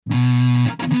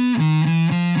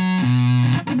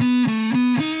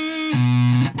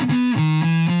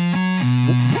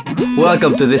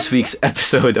Welcome to this week's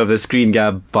episode of the Screen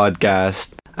Gab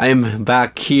podcast. I'm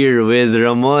back here with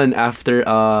Ramon after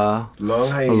a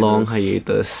long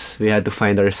hiatus. We had to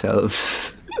find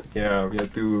ourselves. Yeah, we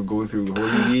had to go through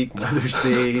Holy Week, Mother's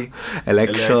Day,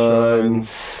 elections,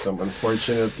 some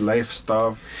unfortunate life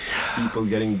stuff, people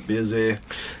getting busy,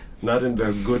 not in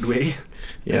the good way,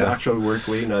 in the actual work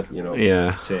way, not,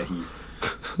 sehi.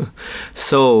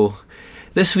 So,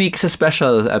 this week's a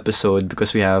special episode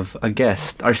because we have a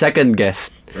guest, our second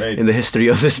guest in the history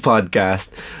of this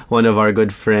podcast, one of our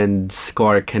good friends,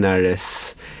 Quark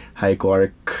Henares. Hi,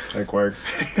 Quark. Hi, Quark.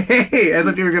 Hey, I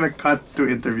thought you were going to cut to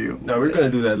interview. No, we're going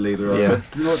to do that later on.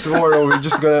 But tomorrow, we're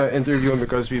just going to interview him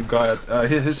because we've got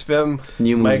his film,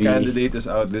 New My movie. Candidate, is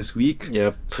out this week.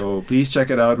 Yep. So please check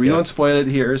it out. We don't spoil it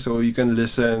here, so you can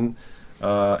listen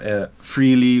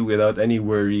freely without any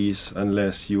worries,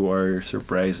 unless you are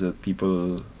surprised that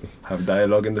people have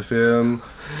dialogue in the film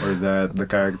or that the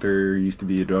character used to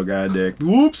be a drug addict.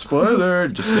 Whoops, spoiler!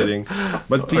 Just kidding.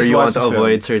 But please or you watch want to the film.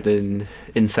 avoid certain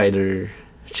insider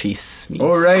cheese meats.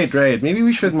 Oh, right. Maybe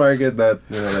we should market that,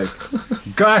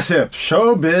 gossip,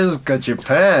 showbiz,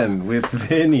 Japan with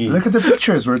Vinny. Look at the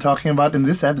pictures we're talking about in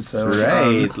this episode.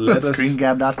 Right. Let us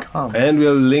ScreenGab.com. And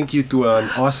we'll link you to an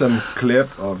awesome clip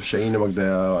of Shaina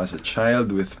Magdao as a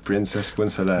child with Princess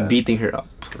Punsalan. Beating her up.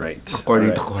 Right.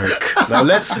 According to Quark. Now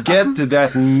let's get to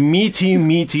that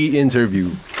meaty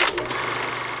interview.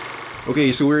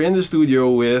 Okay, so we're in the studio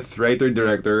with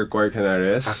writer-director Quark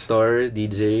Henares. Actor,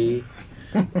 DJ.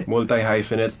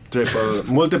 Multi-hyphenate,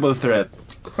 multiple threat.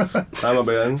 Tama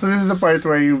ba yan? So this is the part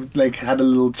where you've had a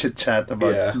little chit-chat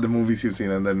about the movies you've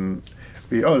seen and then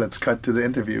let's cut to the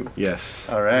interview. Yes.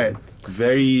 All right.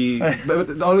 But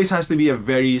it always has to be a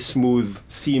very smooth,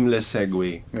 seamless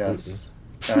segue. Yes.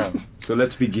 So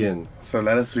let's begin. So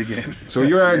let us begin. So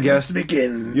you're our guest.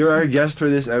 Begin. You're our guest for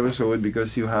this episode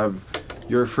because you have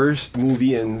your first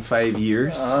movie in 5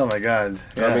 years. Oh my God.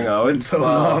 Coming out. It's been so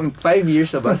long. 5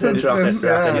 years na ba since Rocket?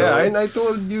 And I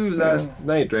told you last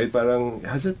night, right? Parang,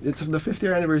 it's the 5th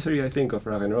year anniversary, I think, of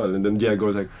Rock and Roll. And then Diego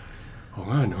was like, oh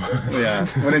nga, no? Yeah.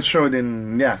 When it showed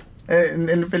in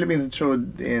the Philippines, it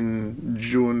showed in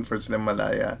June for Cinema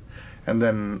Malaya. And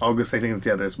then August, I think, in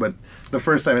theaters. But the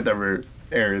first time it ever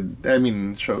aired,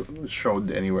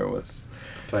 showed anywhere was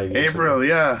 5 years April,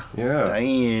 ago. yeah.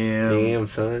 Damn,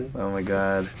 son. Oh my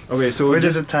God. Okay, so where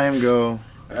did the time go?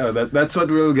 That's what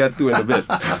we'll get to in a bit.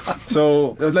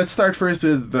 So let's start first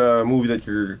with the movie that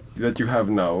you have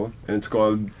now, and it's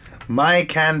called My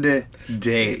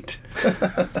Candidate.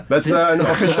 That's an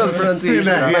official pronunciation.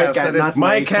 Not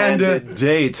My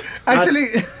Candidate. Actually,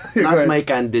 not My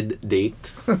Candid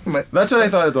Date. That's what I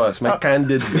thought it was. My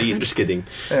Candidate. Just kidding.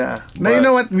 Yeah. Now you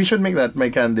know what? We should make that My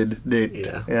Candidate.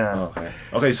 Yeah.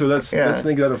 Okay. So let's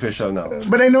make that official now.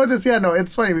 But I noticed,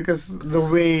 it's funny because the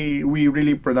way we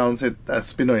really pronounce it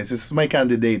as Pinoys is My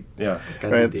Candidate. Yeah.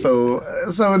 Right. So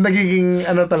nagiging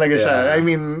talaga siya. I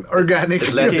mean, organic.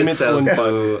 It lends itself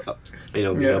to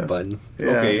being a pun. Yeah.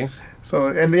 Okay.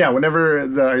 So, and whenever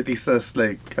the artistas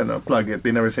plug it,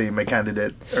 they never say my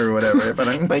candidate or whatever.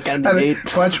 Parang, my candidate.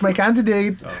 Watch my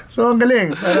candidate. So, ang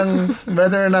galing. Parang,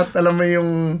 whether or not alam mo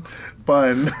yung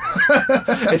pun.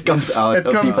 It comes out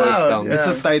of people's tongues. It's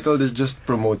a title that just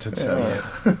promotes itself.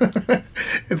 Yeah.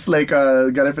 It's like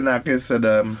Galifianakis said,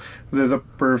 there's a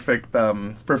perfect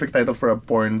title for a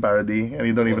porn parody, and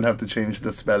you don't even have to change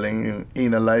the spelling. You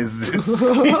analyze this.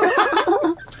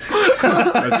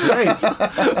 That's right.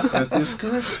 That is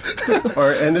correct.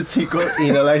 And its sequel,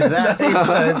 analyze that.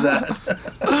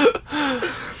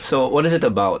 So, what is it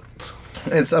about?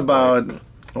 It's about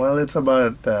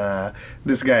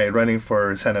this guy running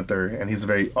for senator, and he's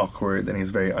very awkward and he's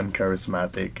very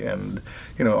uncharismatic, and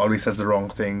always says the wrong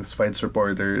things, fights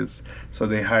reporters. So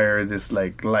they hire this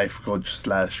life coach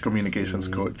 / communications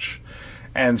coach,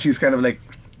 and she's kind of like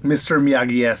Mr.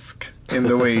 Miyagi-esque in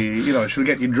the way, she'll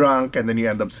get you drunk and then you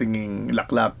end up singing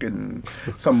Lak Lak in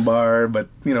some bar, but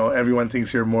everyone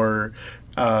thinks you're more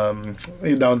down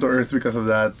to earth because of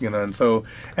that,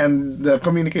 and the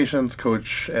communications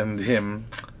coach and him,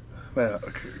 well,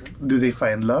 do they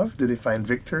find love? Do they find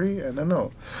victory? I don't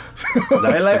know.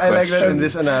 I like that in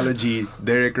this analogy,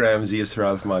 Derek Ramsey is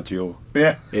Ralph Macchio.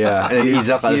 Yeah. Yeah, and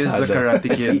Isa Calzada. He is the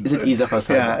Karate Kid. Is it Isa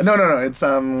Calzada? Yeah. No. It's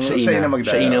Shaina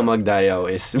Magdao. Shaina Magdao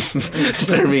is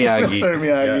Sir Miyagi. Sir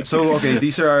Miyagi. Yeah. So okay,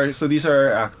 these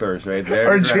are actors, right?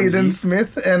 Or Jaden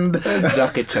Smith and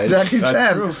Jackie Chan. That's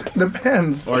true.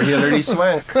 Depends. Or Hilary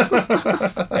Swank.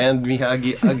 And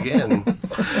Miyagi again.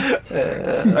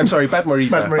 I'm sorry, Pat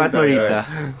Morita. Pat Morita.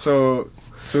 So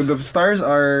So the stars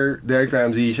are Derek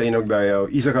Ramsey, Shane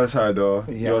Ogdayaw, Isa Calzado.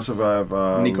 Yes. You also have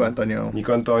Nico Antonio.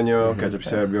 Ketchup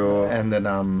Sebio. And then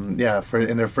in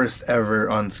their first ever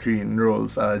on-screen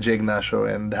roles, Jay Ignacio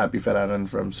and Happy Ferraran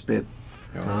from Spit.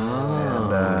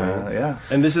 And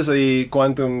And this is a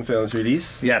Quantum Films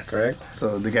release? Yes. Correct?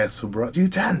 So the guys who brought you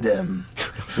Tandem.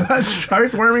 Such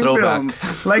heartwarming Throwback. films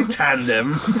like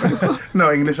Tandem.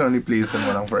 No, English only please and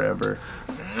Walang Forever.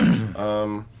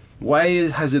 Why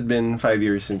has it been 5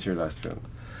 years since your last film?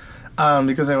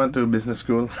 Because I went to business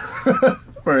school.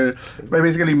 I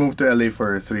basically moved to LA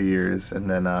for 3 years, and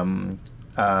then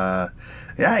I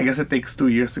guess it takes 2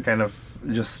 years to kind of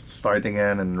just start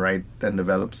again and write and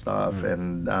develop stuff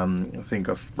and think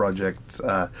of projects.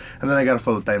 And then I got a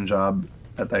full-time job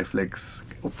at iFlix.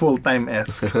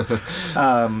 Full-time-esque.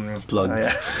 Plug.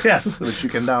 Yes, which you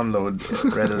can download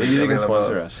readily. Maybe they can available.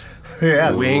 sponsor us.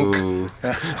 Yes. Wink. Ooh.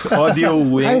 Audio Hi,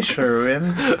 wink.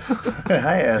 Sherwin.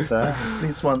 Hi, Essa.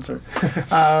 Please sponsor.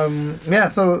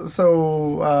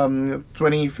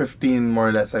 2015, more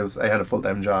or less, I had a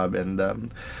full-time job,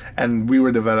 and we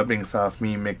were developing stuff,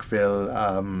 me, Mick, Phil,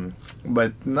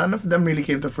 but none of them really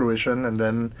came to fruition, and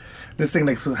then this thing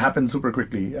happened super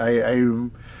quickly.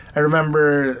 I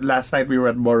remember last night we were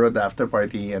at Borrowed after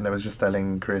party, and I was just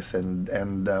telling Chris and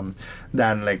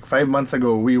Dan, like 5 months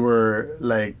ago we were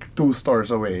like 2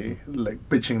 stores away, like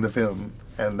pitching the film,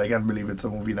 and I can't believe it's a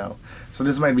movie now. So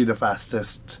this might be the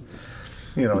fastest,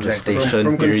 Gestation.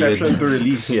 From period. conception to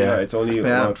release. Yeah. It's only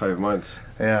about 5 months.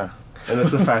 Yeah. And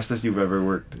that's the fastest you've ever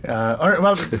worked. No,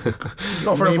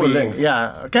 for a full length.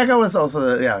 Yeah, Keka was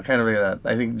also kind of like that.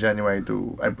 I think January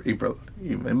to April,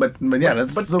 even. But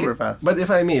that's super fast. But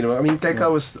if I may, Teka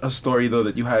was a story though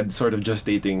that you had sort of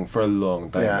gestating for a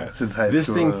long time. Yeah, since high this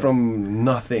school. thing from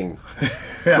nothing,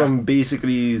 Yeah. from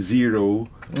basically zero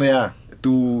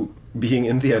to being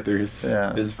in theaters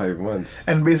is 5 months.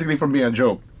 And basically from being a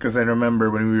joke, because I remember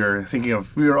when we were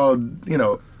all,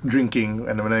 drinking,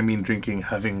 and when I mean drinking,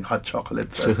 having hot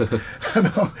chocolates.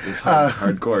 It's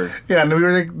hardcore. Yeah, and we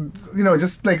were like,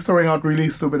 just like throwing out really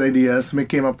stupid ideas. We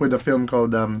came up with a film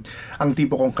called Ang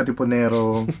Tipo Kong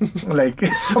Katipunero. Like,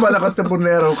 about a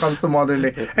katipunero comes to modern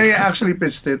day. And he actually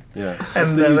pitched it. Yeah. And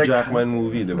It's then, the like, Jackman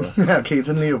movie, diba? Yeah, Kate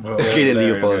and Leopold. Kid and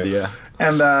Right, Leopold, right. yeah.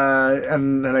 And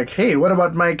like, hey, what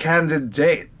about my candid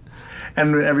date?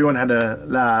 And everyone had a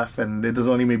laugh, and it was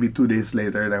only maybe 2 days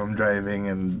later that I'm driving,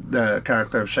 and the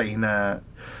character of Shaina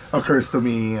occurs to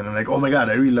me, and I'm like, oh my god,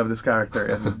 I really love this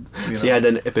character. And So you had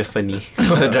an epiphany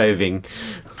while driving.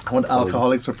 What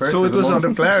alcoholics refer to So as it was a moment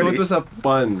of clarity. So it was a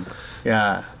pun.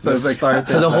 Yeah. So it's like, Started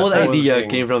So the whole that idea thing.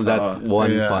 came from that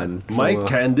one Yeah. pun. My So,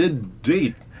 candid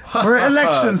date. for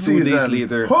election 2 season. days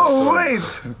later. Oh, wait!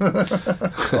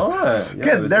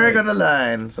 Get Derek on the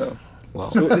line. So. wow.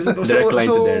 So, Direct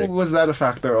line to Derek. was that a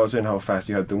factor also in how fast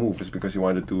you had to move? Just because you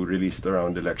wanted to release it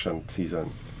around election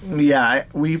season? Yeah,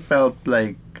 we felt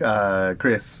like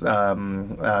Chris,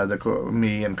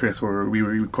 me and Chris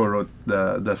we co-wrote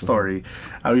the story.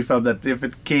 We felt that if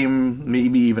it came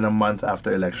maybe even a month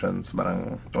after elections,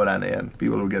 parang wala na yan.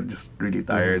 People will get just really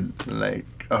tired, like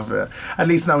of at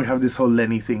least now we have this whole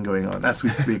Lenny thing going on as we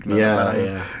speak. No? Yeah,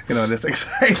 Parang, yeah. There's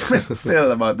excitement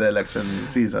still about the election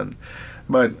season,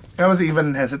 but I was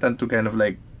even hesitant to kind of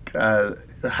like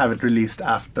have it released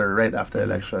right after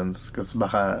elections, because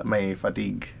baka may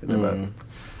fatigue, diba?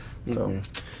 So,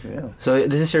 yeah. So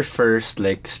this is your first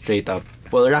like straight up.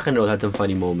 Well, Rock and Roll had some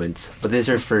funny moments, but this is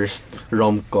your first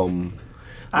rom-com.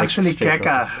 like, Actually, straight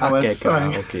Keka rom- was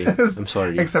Keka. Okay, I'm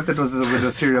sorry. Except it was with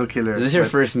a serial killer. This is your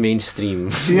but- first mainstream.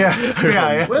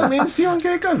 Yeah. Well, mainstream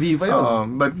Keka, Viva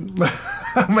yun. But Yeah,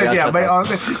 yeah, shut by up. all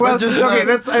well, just okay.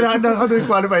 not- I don't know how to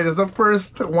qualify this. The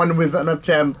first one with an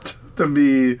attempt to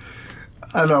be,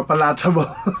 palatable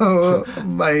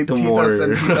by To titas more.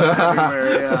 and titas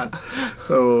everywhere. Yeah.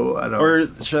 So I don't.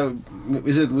 Or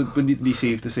would it be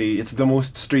safe to say it's the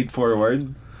most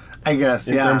straightforward I guess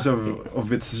in yeah. terms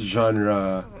of its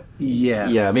genre?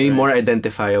 yes. Yeah, maybe more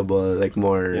identifiable, like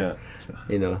more, Yeah.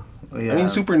 Yeah. I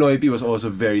mean, Super Noipi was also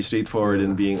very straightforward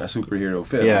in being a superhero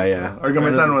film. Yeah, yeah.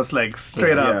 Argumentan was like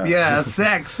straight up, Yeah.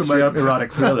 sex, Straight but up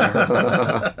erotic thriller,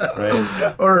 right?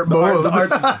 or both.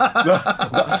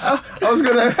 I was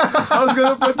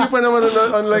gonna put you pa naman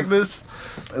on like this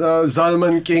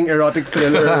Zalman King erotic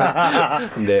thriller.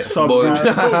 Hindi. Sub- Bold.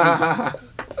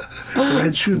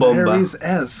 Red Shoe Bomba.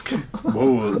 Berries-esque.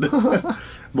 Bold.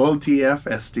 Bold TF,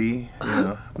 ST.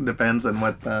 Depends on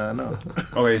what, no.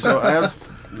 Okay, so I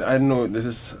don't know, this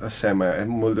is a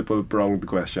multiple pronged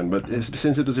question, but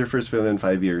since it was your first film in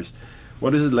 5 years,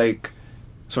 what is it like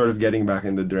sort of getting back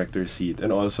in the director's seat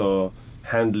and also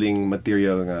handling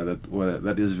material nga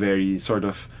that is very sort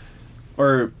of,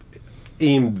 or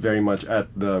aimed very much at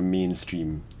the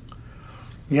mainstream.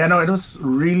 Yeah, no, it was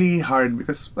really hard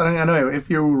because parang ano,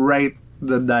 if you write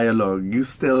the dialogue, you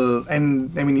still, and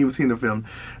I mean, you've seen the film,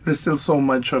 there's still so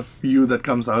much of you that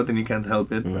comes out and you can't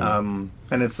help it.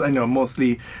 And it's, I know,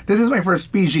 mostly, this is my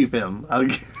first PG film.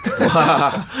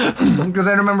 Because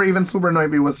I remember even Super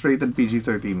Noipi was rated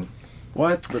PG-13.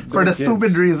 What? For the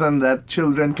stupid reason that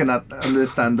children cannot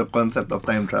understand the concept of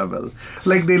time travel.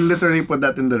 Like, they literally put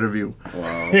that in the review.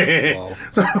 Wow.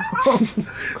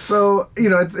 So you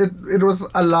know, it was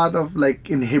a lot of like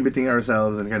inhibiting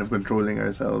ourselves and kind of controlling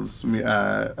ourselves,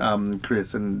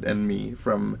 Chris and me,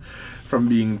 from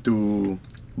being too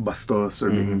bastos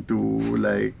or being too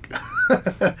like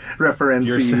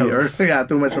referencey or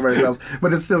too much of ourselves.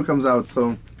 But it still comes out.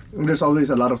 So there's always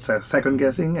a lot of second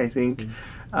guessing, I think.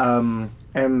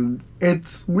 And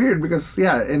it's weird because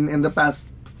in the past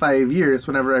 5 years,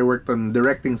 whenever I worked on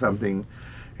directing something,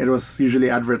 it was usually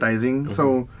advertising.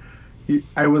 So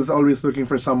I was always looking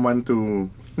for someone to,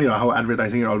 you know, how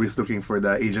advertising, you're always looking for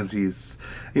the agency's,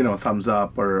 you know, thumbs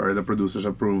up or the producer's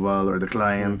approval or the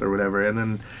client or whatever. And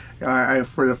then I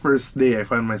for the first day, I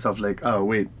found myself like, oh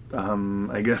wait,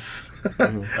 I guess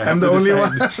I'm the only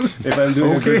one. If I'm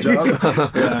doing a good job.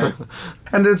 Yeah.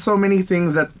 And there's so many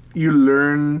things that you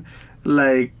learn,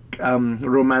 like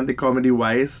romantic comedy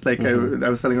wise. Like I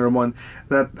was telling Ramon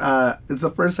that it's the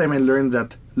first time I learned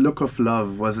that look of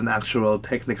love was an actual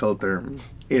technical term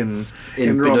in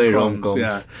Pinoy rom-coms. rom-coms.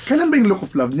 Yeah. Kailan ba yung look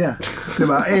of love niya?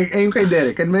 Diba? Yung kay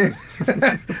Derek. And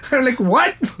I'm like,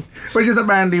 what? Which is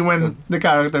apparently when the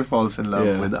character falls in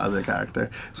love with the other character.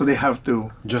 So they have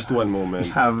to just one moment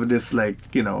have this, like,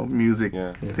 you know, music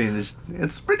tinge.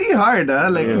 It's pretty hard,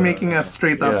 like making a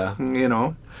straight up, you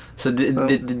know. So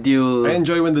did you... I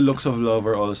enjoy when the looks of love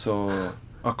are also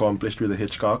accomplished with a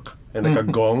Hitchcock and like a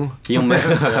gong.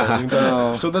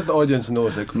 So that the audience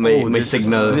knows, like, may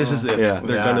signal. This is it. Yeah.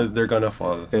 They're gonna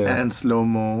fall. Yeah. And slow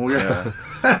mo. Yeah.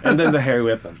 And then the hair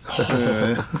whip.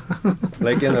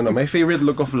 Like my favorite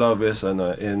look of love is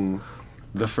in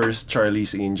the first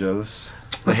Charlie's Angels.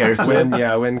 The hair flip.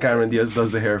 When Cameron Diaz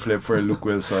does the hair flip for Luke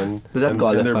Wilson. Does that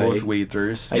qualify? And they're both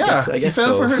waiters. I guess he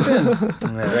fell so. for her then.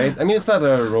 Right? I mean, it's not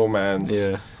a romance.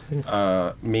 Yeah.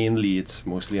 Mainly it's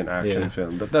mostly an action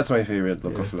film. That's my favorite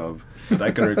look of love that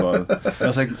I can recall. And I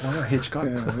was like, wow, Hitchcock,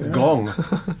 gong,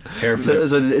 hair flip.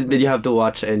 So did you have to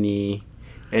watch any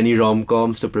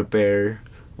rom-coms to prepare,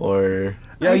 or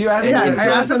you asked me. I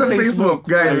asked on Facebook,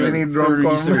 guys, I need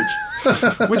rom-com research.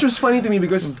 Which was funny to me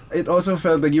because it also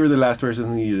felt like you were the last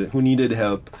person who needed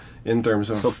help in terms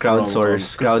of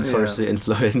crowdsource the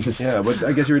influence. Yeah, but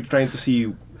I guess you were trying to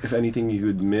see if anything you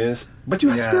had missed. But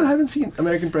you still haven't seen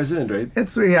American President, right? I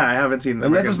haven't seen and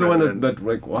American that was the President. one that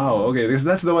like, wow, okay, because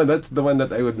that's the one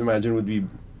that I would imagine would be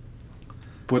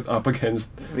put up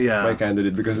against my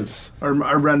candidate because it's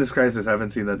Our Brand is Crisis. I haven't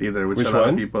seen that either. Which a lot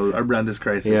of people. Our Brand is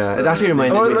Crisis. Yeah, it actually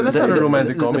reminded me. But that's not a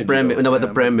romantic comedy.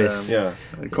 The premise.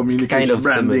 Communication, kind of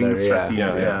branding similar, strategy.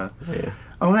 Yeah.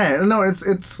 Okay, no,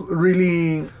 it's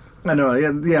really. I know.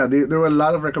 There were a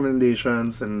lot of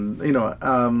recommendations, and you know,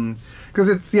 because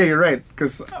it's you're right.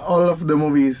 Because all of the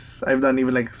movies I've done,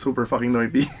 even like Super fucking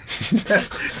Noipi,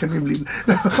 can you believe?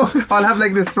 All have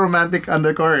like this romantic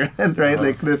undercurrent, right?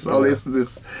 Like there's always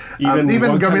this. Even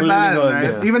Gamitan, right?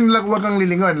 Yeah. Even like Wag Kang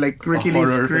Lilingon, like Ricky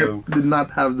Lee's script film. did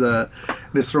not have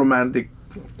this romantic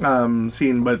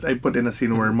scene, but I put in a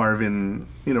scene where Marvin,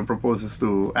 you know, proposes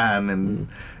to Anne, and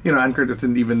you know, Anne Curtis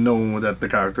didn't even know that the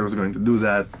character was going to do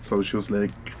that, so she was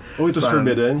like, oh, it was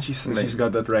forbidden. She's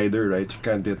got that rider, right? She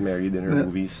can't get married in her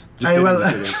movies. Sorry,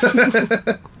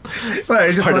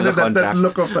 I just wanted that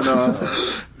look of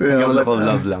look of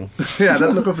love lang. Yeah,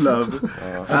 that look of love.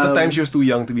 At the time, she was too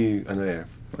young to be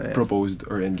proposed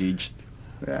or engaged.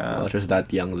 Yeah, she was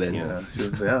that young then. Yeah, she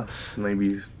was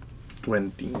maybe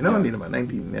 20. No, hindi naman,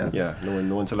 19. Yeah. Yeah,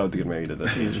 no one's allowed to get married at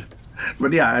that age.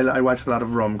 But yeah, I watched a lot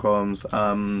of rom-coms.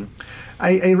 I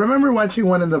remember watching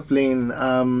one in the plane.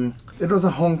 It was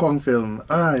a Hong Kong film.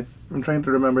 I'm trying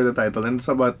to remember the title. And it's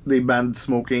about they banned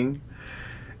smoking.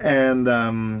 And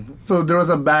so there was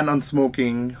a ban on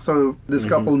smoking. So this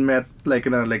couple met like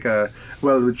in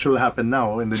which will happen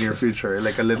now in the near future,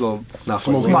 like a little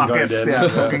smoking market, garden.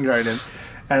 Smoking garden.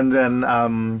 And then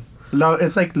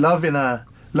it's like Love in a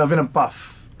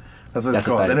Puff. That's what it's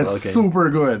called. And it's super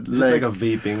good. Is it like a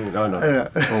vaping? Oh, no.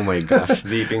 Oh my gosh.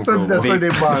 Vaping so promo. that's why they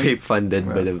bond. Vape funded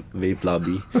by the vape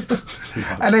lobby.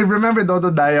 And I remember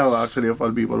Dodo Dayaw, actually, of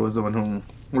all people, was the one who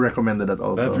recommended that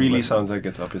also. That really sounds like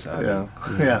it's up his alley.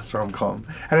 Yeah, it's rom-com.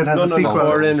 And it has a sequel.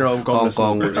 Foreign rom-com.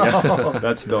 Hong Kong.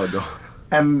 That's Dodo.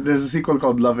 And there's a sequel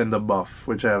called Love in the Buff,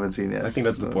 which I haven't seen yet. I think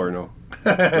that's the porno.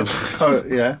 Oh,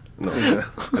 yeah? No,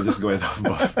 I just go off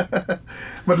buff.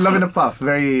 But Love in a Puff,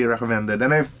 very recommended.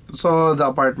 And I saw The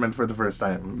Apartment for the first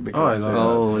time. Because, I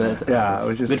love that's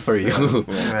which is good for you.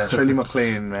 Yeah, Shirley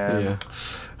MacLaine, man.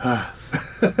 Yeah.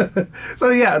 So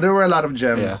yeah, there were a lot of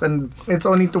gems, and it's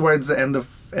only towards the end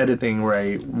of editing where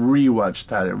I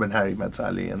rewatched When Harry Met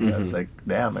Sally, and I was like,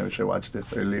 damn, I wish I watched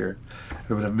this earlier.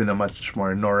 It would have been a much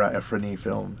more Nora Ephron-y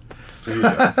film.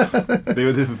 Yeah. They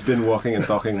would have been walking and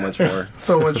talking much more.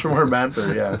 So much more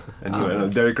banter, yeah.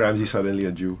 And Derek Ramsey suddenly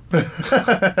a Jew.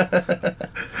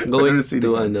 Going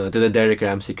to the Derek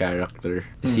Ramsey character,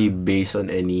 is he based on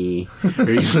any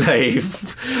real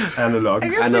life Analogs? I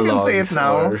guess you can say it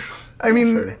now. I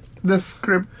mean, Sure. the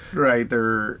script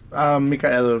writer,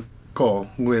 Mikael Ko,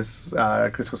 who is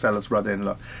Chris Costello's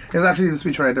brother-in-law, is actually the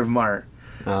speechwriter of Mar.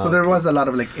 So there was a lot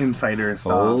of like insider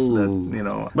stuff that, you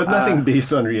know. But nothing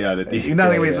based on reality.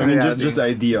 Nothing based on reality. Just the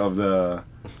idea of the...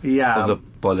 Yeah. Of the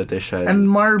politician. And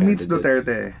Mar meets candidate.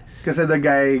 Duterte. Kasi the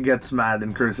guy gets mad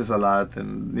and curses a lot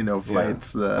and, you know,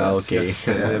 fights the... Okay. Just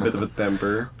a bit of a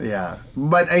temper. Yeah.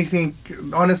 But I think,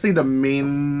 honestly, the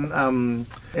main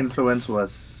influence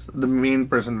was... The main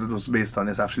person that was based on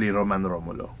is actually Roman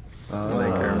Romulo.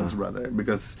 Like Aaron's brother.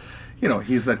 Because, you know,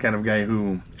 he's that kind of guy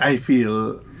who I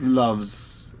feel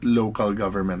loves local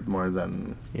government more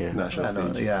than... National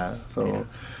stage. Yeah. So...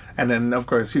 And then, of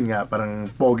course, yun nga, parang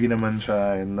pogi naman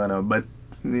siya and but...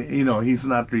 You know, he's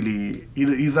not really...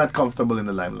 He's not comfortable in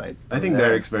the limelight. I think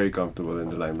Derek's very comfortable in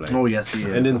the limelight. Oh, yes, he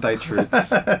is. And in tight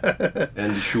shirts.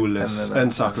 And shoeless. And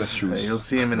sockless shoes. You'll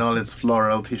see him in all his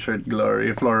floral t-shirt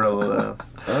glory, floral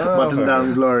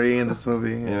button-down glory in this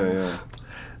movie. Yeah.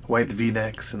 White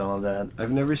V-necks and all that.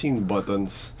 I've never seen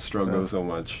buttons struggle so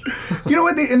much. You know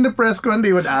what? In the press con,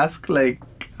 they would ask, like,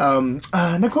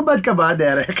 nagkubad ka ba,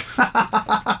 Derek?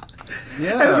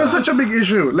 Yeah. And it was such a big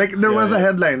issue. Like, there was a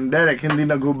headline, Derek, hindi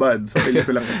naghubad sa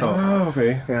pelikulang ito. Oh,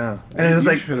 okay. Yeah. And it was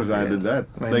like... should have added that.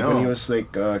 I Like, know. when he was,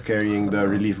 like, carrying the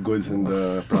relief goods in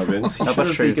the province, he should have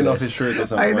Shirtless. taken off his shirt at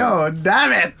some I point. know,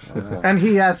 damn it! And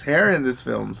he has hair in this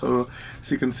film, so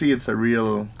you can see it's a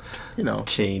real, you know...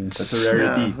 Change. That's a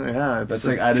rarity. Yeah, That's it's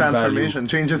like added transformation.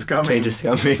 Change is coming. Change is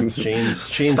coming. Change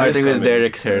Starting with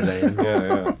Derek's hairline.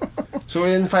 Yeah. So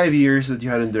in 5 years that you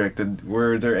hadn't directed,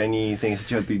 were there any things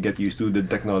that you had to get used to? Did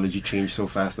technology change so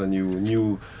fast on you?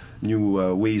 New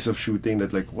ways of shooting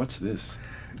that like, what's this?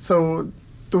 So,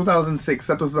 2006,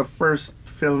 that was the first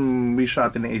film we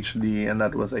shot in HD, and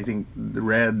that was, I think,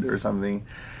 Red or something.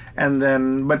 And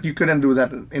then, but you couldn't do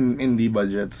that in indie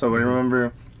budget. So I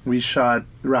remember we shot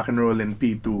Rock and Roll in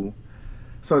P2.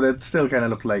 So that still kind of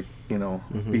looked like, you know,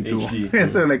 P2.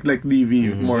 HD. So like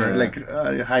DV, more like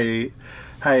high,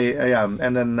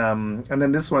 and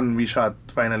then this one we shot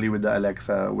finally with the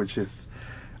Alexa, which is,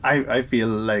 I feel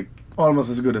like almost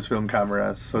as good as film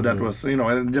cameras. So that was, you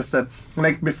know, just that,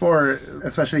 like before,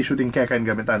 especially shooting Keka and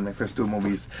Gamitan, my first two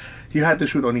movies, you had to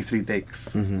shoot only 3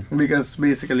 takes. Because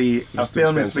basically a It's too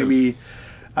film is expensive. maybe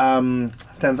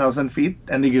 10,000 feet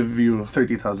and they give you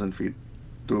 30,000 feet.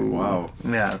 Wow.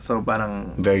 Yeah, so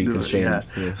parang... Very constrained.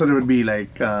 Yeah. So there would be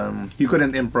like, you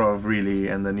couldn't improv really,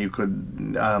 and then you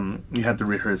could, you had to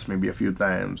rehearse maybe a few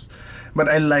times. But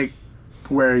I like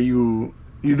where you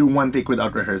do one take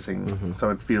without rehearsing, so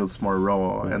it feels more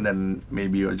raw, and then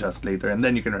maybe you adjust later, and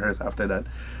then you can rehearse after that.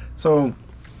 So,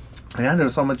 yeah,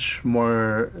 there's so much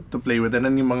more to play with. And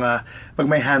then yung mga, pag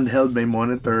may handheld, may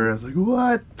monitor, I was like,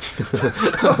 what?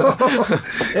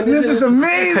 This is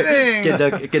amazing!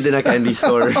 Kid in a candy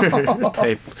store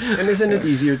type. And isn't it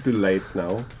easier to light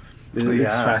now? It's Yeah.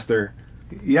 faster.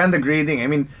 Yeah, and the grading. I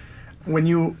mean, when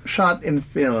you shot in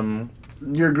film,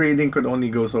 your grading could only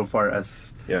go so far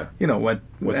as, Yeah. you know,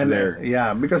 what's there.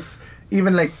 Yeah, because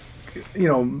even like, you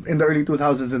know, in the early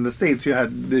 2000s in the States, you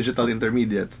had digital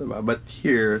intermediates. Diba? But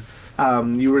here,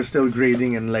 you were still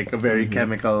grading in like a very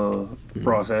chemical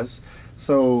process.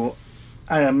 So,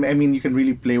 I mean, you can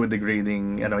really play with the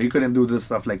grading. You know, you couldn't do this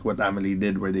stuff like what Amelie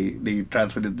did, where they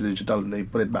transferred it to digital and they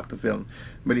put it back to film.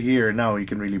 But here, now, you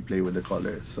can really play with the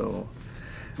colors. So,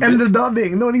 and the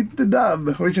dubbing, no need to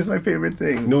dub, which is my favorite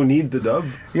thing. No need to dub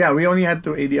Yeah, we only had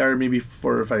to ADR maybe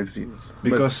 4 or 5 scenes.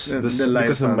 because But, the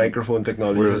live sound- microphone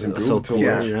technology has improved so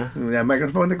much. yeah,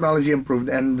 microphone technology improved,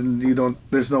 and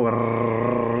there's no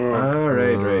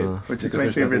Right. which is Because my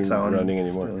there's favorite nothing sound running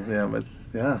anymore. still. Yeah, but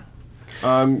yeah.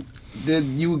 Did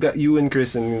you and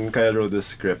Chris and Kyle wrote the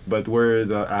script, but were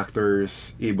the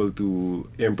actors able to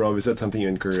improv? Is that something you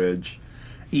encourage?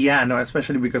 Yeah, no,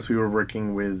 especially because we were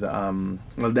working with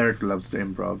well, Derek loves to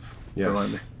improv. for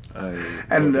one. Yes.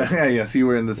 And yes, you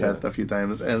were in the set a few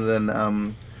times, and then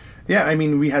Yeah, I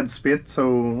mean, we had spit,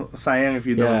 so sayang if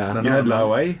you don't. Yeah. You had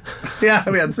laway? Yeah,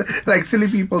 we had like Silly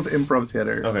People's Improv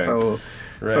Theater. Okay. So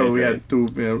we had two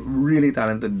really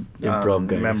talented Improv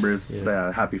guys. members,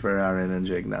 Happy Ferrarin and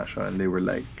Jay Ignacio, and they were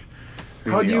like.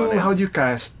 How really on it. do you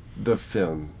cast the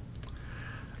film?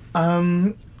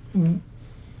 Or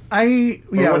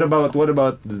What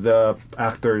about the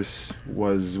actors?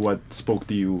 Was what spoke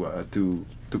to you to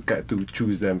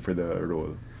choose them for the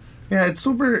role? Yeah, it's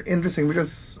super interesting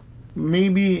because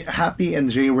maybe Happy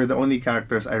and Jay were the only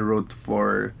characters I wrote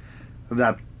for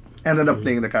that ended up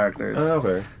playing the characters.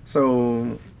 Okay.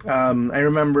 So I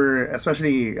remember,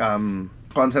 especially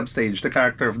concept stage, the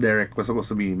character of Derek was supposed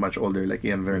to be much older, like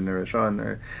Ian Werner or Sean,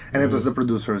 and it was the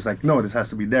producer who was like, no, this has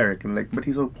to be Derek, and like, but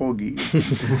he's so poggy.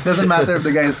 Doesn't matter if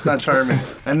the guy is not charming.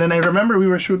 And then I remember we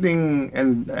were shooting,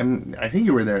 and I think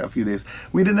you were there a few days.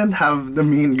 We didn't have the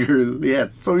main girl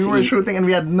yet, so we were shooting, and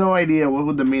we had no idea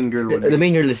what the main girl would be. The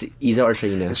main girl is Isa or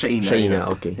Shaina? Shaina. Shaina,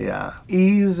 okay. Yeah.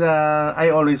 I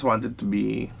always wanted to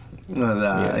be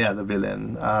the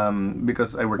villain.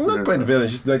 Because I worked with her. Not quite villain.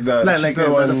 She's like the Like the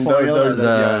one, the foil,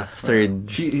 The third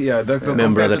the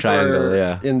member of the competitor triangle,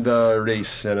 yeah. in the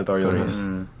senatorial race.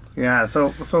 Yeah,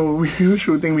 so we were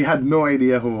shooting. We had no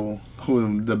idea who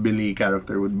the Billy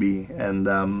character would be, and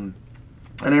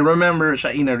I remember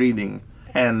Shaina reading,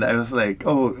 and I was like,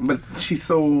 oh, but she's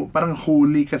so parang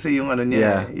holy kasi yung ano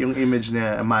niya, yung image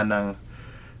niya, manang.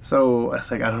 So I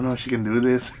was like, I don't know if she can do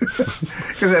this,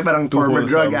 kasi parang former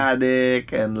drug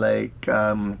addict and like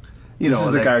This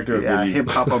is the character of Billy. hip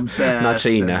hop obsessed. Not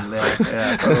Shaina.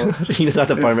 So Shaina's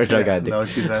not a farmer drug addict. no,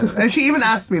 she's not. And she even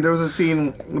asked me. There was a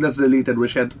scene that's deleted where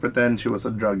she had to pretend she was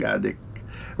a drug addict,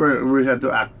 where she had to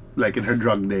act like in her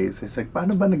drug days. It's like,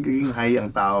 paano ba nagiging high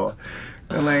ang tao?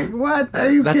 I'm like, what? Are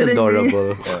you That's kidding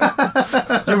adorable. Me?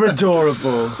 You're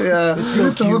adorable. Yeah. It's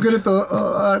so cute. Ganito.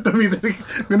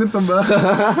 Ganito ba?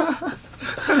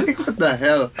 Like, what the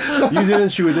hell? You didn't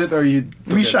shoot it, or you?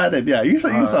 We shot it. Yeah, you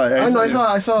saw it. I know.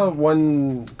 I saw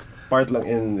one part lang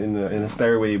in a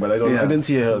stairway, but I didn't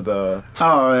see the.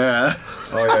 Oh yeah.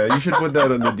 Oh yeah, you should put that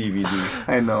on the DVD.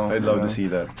 I know. I'd love to see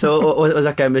that. So, was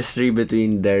a chemistry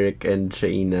between Derek and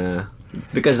Shaina?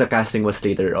 Because the casting was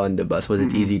later on the bus, was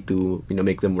it easy to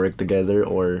make them work together,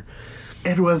 or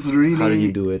It was really how did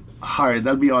you do it? hard,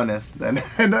 I'll be honest. And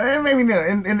I mean,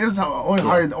 and it was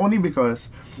hard only because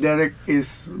Derek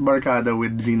is barkada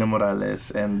with Vina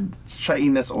Morales and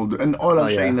Shaina's older, and all of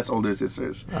Shaina's older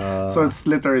sisters. So it's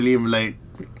literally like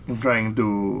trying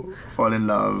to fall in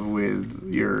love with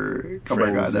your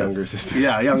Friend's kabarkadas. younger sister.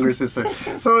 Yeah, younger sister.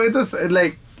 So it was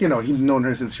like, he'd known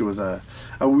her since she was a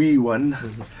wee one.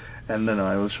 And then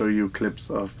I will show you clips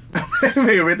of my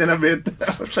favorite in a bit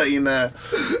of Shaina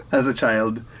as a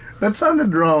child. That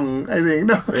sounded wrong, I think.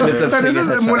 No, Clips of that is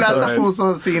Shaina as a mula child. sa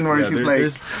puso scene where she's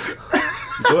like,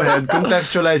 Go ahead,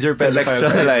 contextualize your pedophile.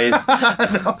 Contextualize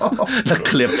the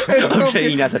clip of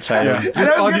Shaina as a child. This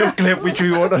audio clip which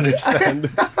we won't understand.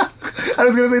 I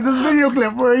was gonna say this video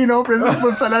clip where Princess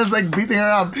Pulsala is like beating her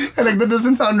up, and like that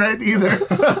doesn't sound right either.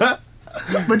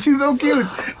 But she's so cute.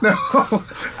 No.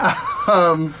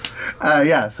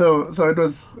 So it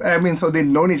was. I mean, so they'd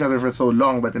known each other for so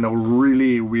long, but in a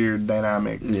really weird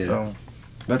dynamic. Yeah. So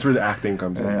That's where the acting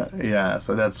comes in.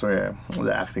 So that's where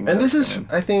the acting. And this comes is, in.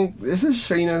 I think, this is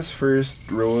Shaina's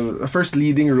first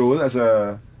leading role as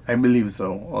a. I believe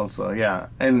so. Also, yeah,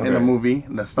 and in a Okay. movie,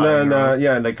 the starring role.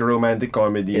 like a romantic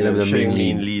comedy. In And the siya yung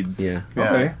main main lead. Yeah.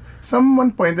 Yeah. Okay.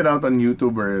 Someone pointed out on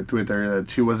YouTube or Twitter that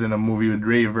she was in a movie with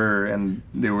Raver and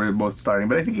they were both starring.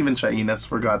 But I think even Shaina's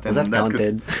forgotten. Was that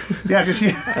counted? Yeah, because she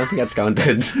I don't think that's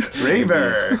counted.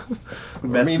 Raver.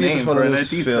 Best Maybe name it's one for of an those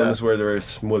artista. films where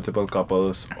there's multiple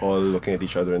couples all looking at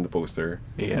each other in the poster.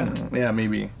 Yeah. Yeah,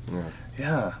 maybe. Yeah.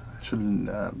 Yeah,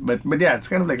 shouldn't. But yeah, it's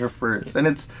kind of like her first, and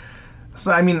it's. So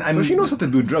I mean, So she knows how to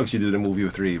do drugs. She did a movie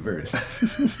with Raver.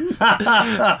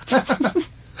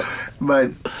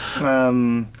 But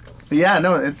yeah,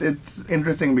 no, it's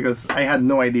interesting because I had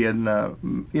no idea.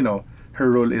 Her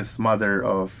role is mother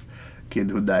of kid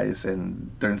who dies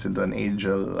and turns into an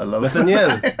angel. I love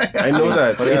Nathaniel. I know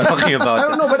that. What are you talking I about?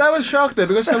 don't know, but I was shocked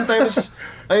because sometimes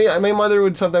my mother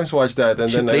would sometimes watch that,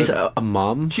 and She then plays a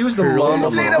mom. she was the Her role mom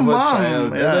of is played a a mom,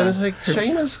 child, yeah. and then it's like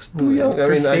Shaina's too young. I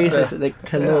Her mean, face is like,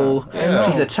 hello, Yeah.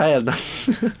 she's a child.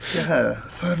 Yeah,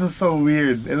 so it was so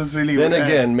weird. It was really. then weird.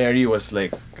 again, Mary was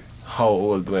like, how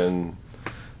old when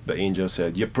the angel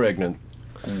said, "You're pregnant"?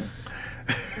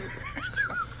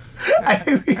 I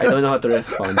I don't know how to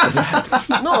respond to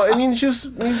that. No, I mean she was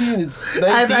maybe it's 19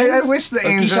 I wish the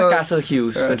Keisha angel. Castle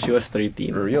Hughes when she was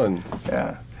 13. or yun.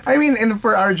 Yeah, I mean, and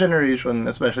for our generation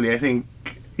especially, I think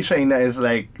Shaina is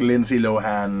like Lindsay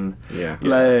Lohan. Yeah.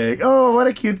 Like, oh, what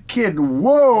a cute kid.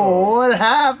 Whoa, what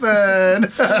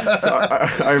happened? So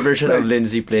our version of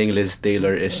Lindsay playing Liz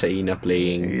Taylor is Shaina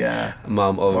playing Yeah.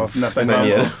 mom of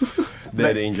Nathaniel. Nathaniel.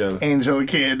 Dead angel. Angel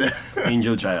kid.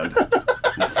 Angel child.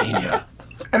 Nathaniel.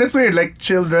 And it's weird, like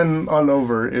children all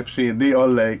over, they all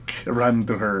like run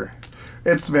to her.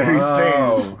 It's very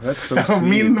strange. That's so sweet.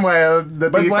 Meanwhile, the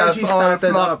But while she titas all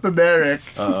started flock up- to Derek.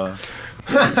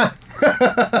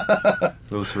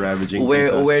 Those ravaging Where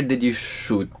titas. did you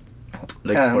shoot?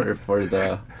 Like for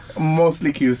the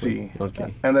Mostly QC.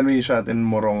 Okay. And then we shot in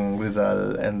Morong,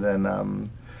 Rizal, and then and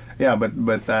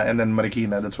then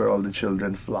Marikina. That's where all the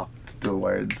children flocked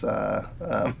towards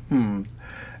Shaina.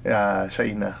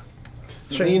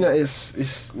 Shaina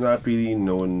is not really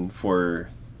known for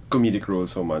comedic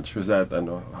roles so much. Was that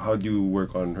how do you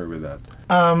work on her with that?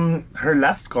 Her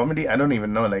last comedy, I don't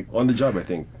even know, like On the Job, I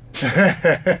think.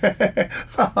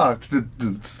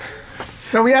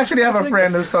 No, we actually have a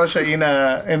friend who saw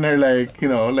Shaina in her like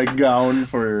gown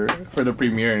for the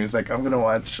premiere, and he's like, I'm gonna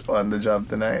watch On the Job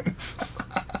tonight.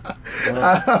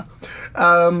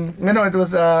 It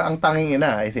was Ang Tanging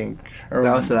Ina, I think. Or,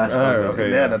 that was the last one.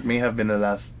 okay. yeah, that may have been the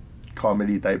last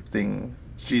comedy type thing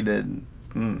she did.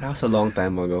 That was a long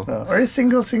time ago. Or is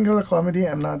single a comedy?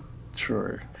 I'm not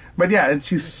sure. But yeah, and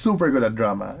she's super good at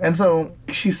drama. And so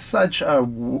she's such a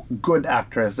good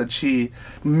actress that she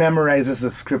memorizes the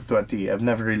script to a T. I've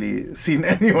never really seen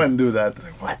anyone do that.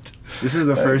 What? This is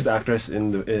the first actress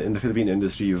in the Philippine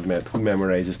industry you've met who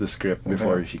memorizes the script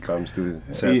before she comes to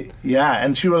set. Yeah,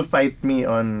 and she will fight me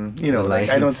on, like,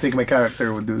 I don't think my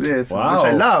character would do this, Wow. which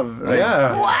I love. Right?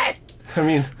 Yeah. What? I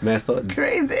mean, Method.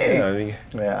 Crazy. yeah, I mean,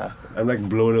 Yeah. I'm like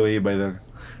blown away by the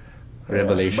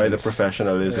Revelations. by the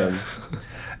professionalism.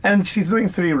 And she's doing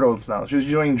 3 roles now. She's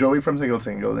doing Joey from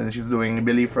Single, and she's doing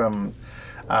Billy from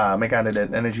My Candidate,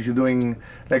 and then she's doing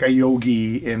like a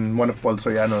yogi in one of Paul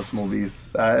Soriano's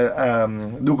movies,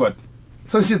 Dugot.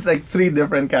 So she's like 3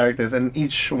 different characters, and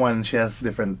each one she has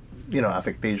different,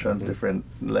 affectations, different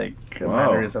like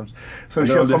Wow. mannerisms. So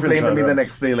They're all she'll different complain to me the genres.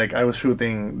 next day, like, I was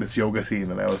shooting this yoga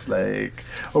scene, and I was like,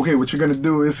 okay, what you're gonna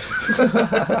do is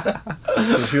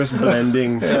So she was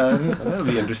blending. Yeah. That'll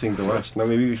be interesting to watch. Now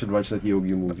maybe we should watch that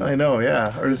Yogi movie. I know,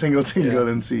 yeah, or the single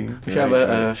and see. We should have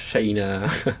a Shaina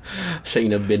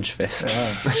Shaina binge fest.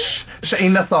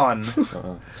 Shaina-thon.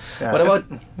 Yeah, What about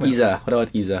it's- Iza? What about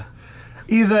Iza?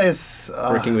 Iza is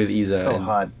Working with Iza. so and-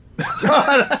 hot.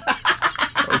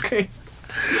 Okay.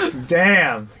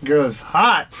 Damn, girl is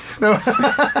hot. No,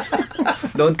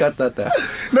 Don't cut that.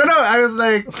 no, I was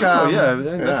like, Oh yeah,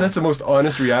 that's the most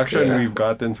honest reaction Yeah. we've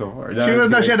gotten so far.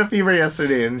 she had a fever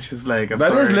yesterday, and she's like, I'm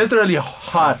That sorry. is literally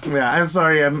hot. Yeah, I'm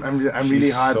sorry, I'm really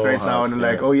She's hot so right now, hot, and I'm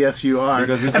like, yeah. oh yes, you are.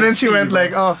 Because it's And a then she went fever.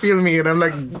 like, oh, feel me, and I'm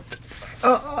like,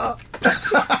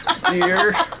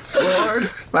 Dear Lord.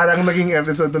 parang naging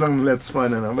episode to ng Let's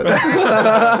Fun, ano? But,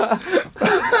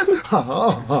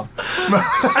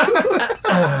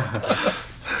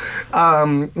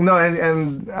 no,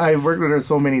 and I've worked with her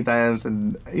so many times,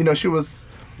 and she was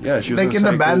Yeah, she was like a in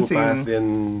the band psychopath scene.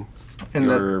 in In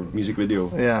your music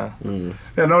video. Yeah.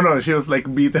 Yeah, no, she was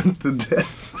like beaten to death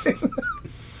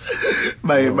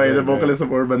by the vocalist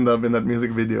of Urban Dub in that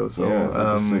music video. So Yeah,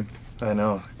 that was sick. I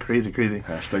know, crazy.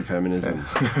 Hashtag feminism.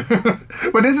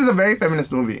 But this is a very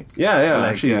feminist movie. Yeah,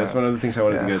 Like, actually, yeah. that's one of the things I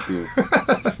wanted Yeah. to get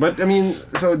to. But I mean,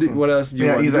 so what else do you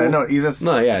Yeah, want to do? Isa's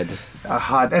No, yeah, just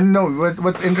hot. And no,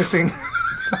 what's interesting.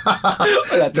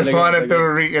 Just wanted to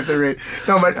reiterate.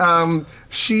 No, but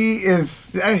she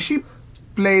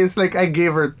plays like, I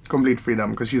gave her complete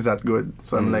freedom because she's that good.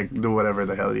 So I'm like, do whatever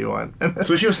the hell you want.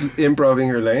 So she was improving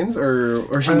her lines, or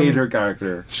she made her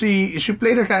character. She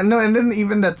played her kind. No, and then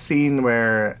even that scene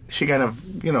where she kind of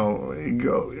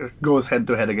goes head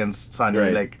to head against Sunny,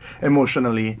 Right. like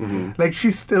emotionally, like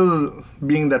she's still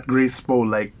being that Grace Poe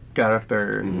like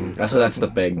character. so that's the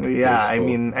peg. Yeah, I Baseball.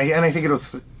 mean, I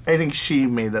think she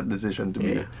made that decision to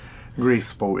be Yeah.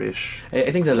 Grace Poe-ish.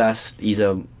 I think the last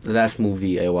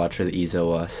movie I watched with Iza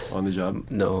was On the Job.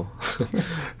 no.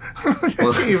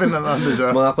 Even on the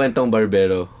job. Mga Kwentong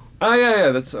Barbero Ah,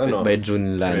 yeah, that's by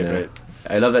Jun Lana. Right.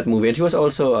 I love that movie, and she was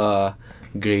also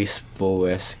Grace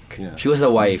Poe-esque. Yeah. She was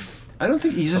the wife. I don't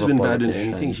think Isa's Of a been bad in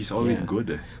politician. anything. She's always Yeah. good.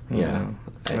 Yeah.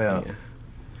 Yeah.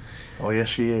 Oh yes,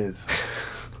 she is.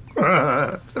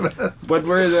 But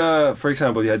for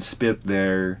example, you had Spit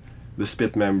there, the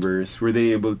Spit members, were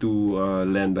they able to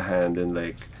lend a hand in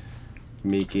like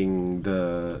making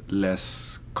the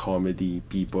less comedy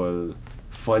people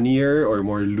funnier or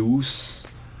more loose?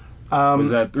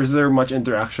 Was there much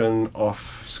interaction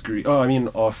off screen? Oh, I mean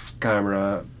off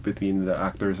camera between the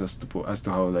actors as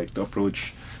to how like to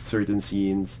approach certain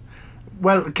scenes.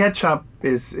 Well, Ketchup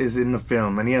is in the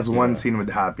film, and he has one scene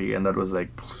with Happy, and that was like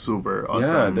super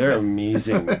awesome. Yeah, they're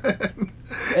amazing,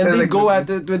 and they go at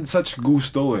it with such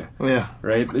gusto. Yeah,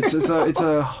 right. It's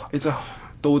a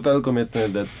total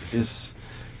commitment that is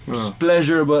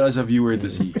pleasurable as a viewer to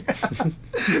see.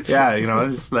 Yeah,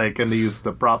 it's like, and they use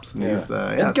the props and use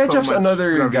the. And Ketchup's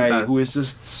another guy who is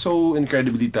just so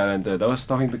incredibly talented. I was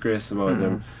talking to Chris about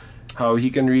him, how he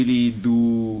can really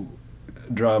do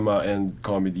drama and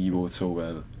comedy both so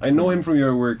well. I know him from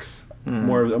your works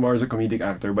more as a comedic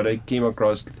actor, but I came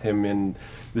across him in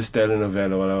this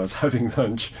telenovela while I was having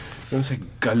lunch. I was like,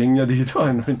 galing niya dito.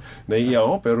 Naiiyak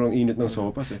ako, pero ang init ng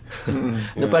sopas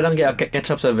No, parang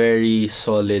Ketchup's a very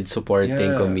solid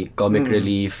supporting comic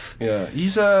relief. Yeah,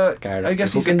 he's a character. I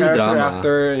guess he's a character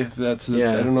actor. If that's,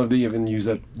 I don't know if they even use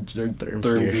that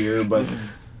term here, but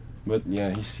yeah,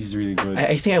 he's really good.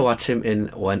 I think I watched him in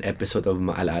one episode of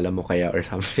Maalala Mo Kaya or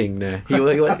something. He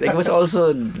was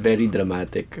also very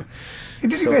dramatic.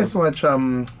 Did you guys watch Rock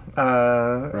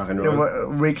and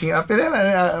Roll? Waking Up?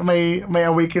 My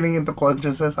awakening into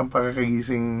consciousness ang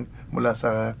pagkakagising mula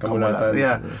sa kamulatan.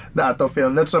 Yeah, the Atto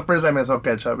film. That's the first time I saw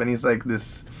Ketchup, and he's like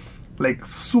this like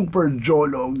super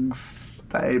jologs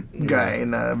type guy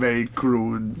na very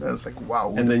crude. I was like,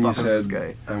 wow. And then you said,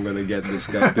 I'm gonna get this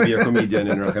guy to be a comedian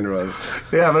in Rock and Roll.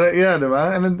 Yeah, but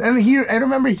diba? And here I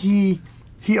remember he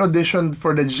auditioned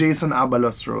for the Jason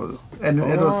Abalos role, and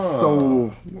it was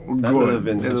so good. That would have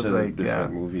been such a like,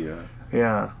 different movie.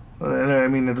 Yeah. And I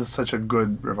mean, it was such a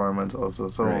good performance also.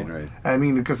 So right. I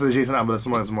mean, because the Jason Abalos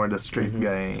one is more the straight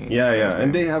guy. Yeah.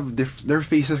 And they have their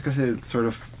faces because sort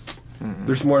of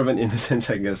there's more of an innocence,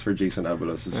 I guess, for Jason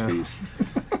Abalos' face.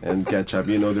 And Ketchup,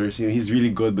 there's he's really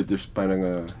good, but there's parang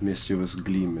a mischievous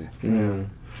gleam.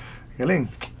 Galing.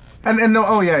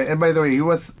 And by the way, he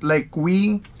was like,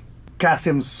 we cast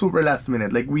him super last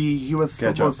minute. Like he was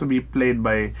supposed to be played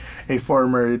by a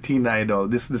former teen idol.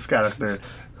 This character.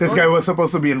 This guy was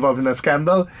supposed to be involved in a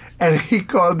scandal, and he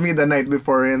called me the night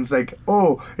before and it's like,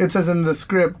 oh, it says in the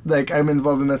script, like, I'm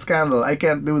involved in a scandal. I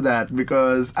can't do that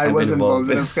because I was involved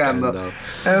in a scandal.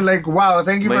 And I'm like, wow,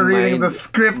 thank you for reading the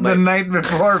script the night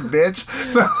before, bitch.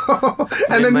 So,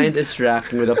 and my mind is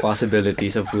racked with the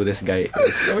possibilities of who this guy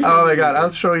is. Oh my god, I'll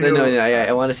show you. No,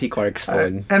 I want to see Quark's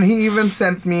phone. And he even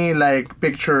sent me like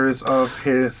pictures of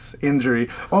his injury.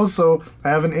 Also, I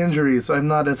have an injury, so I'm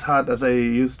not as hot as I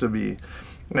used to be.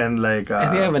 And like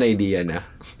I think I have an idea na.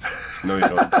 No, you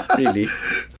don't. Really?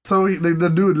 So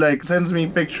the dude like sends me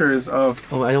pictures of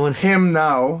him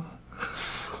now.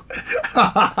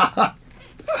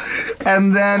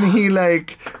 And then he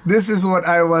like, this is what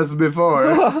I was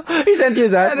before. He sent you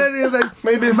that? And then he's like,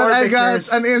 maybe but I got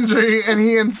an injury, and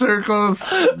he encircles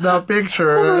the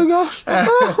picture. Oh my gosh.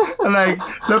 And like,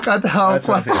 look at how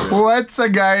what's a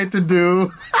guy to do?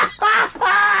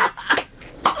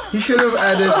 He should have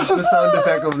added the sound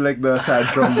effect of like the sad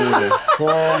trombone.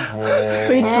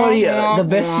 Wait, sorry. The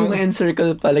best yung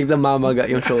encircle pa, like the mamaga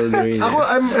yung shoulder.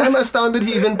 I'm astounded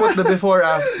he even put the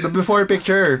before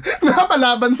picture.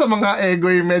 Napalaban sa mga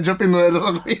ego yung medyo pinuelos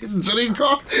ako injury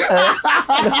ko.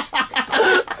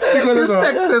 This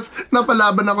text says,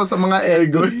 napalaban ako sa mga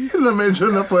ego na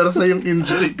medyo napuwersa yung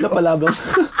injury ko. Napalaban.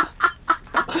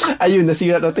 Ayun,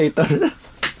 nasira rotator.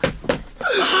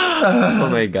 Oh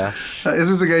my gosh. Is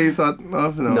this the guy you thought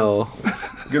of? No.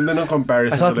 Ganda ng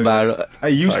comparison. I thought Baro.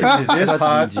 I used to be this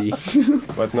hot,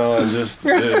 but now I'm just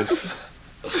this.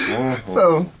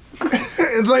 So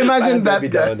imagine that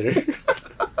guy.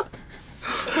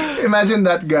 Imagine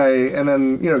that guy, and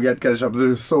then get Ketchup.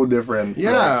 They're so different.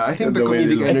 Yeah, I think the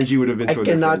comedic energy would have been so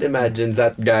different. I cannot imagine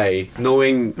that guy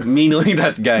knowing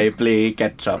that guy play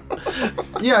Ketchup.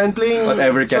 Yeah, and playing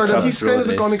whatever Ketchup. He's kind of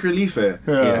the comic relief,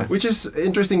 Yeah. Which is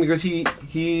interesting because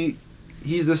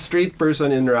he's the straight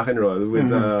person in Rock and Roll with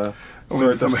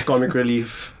sort of comic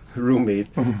relief roommate,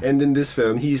 and in this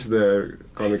film he's the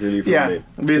comic relief roommate.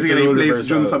 Basically he plays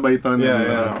Jun Sabayton.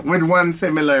 With one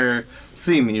similar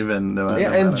scene even.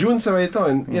 And Jun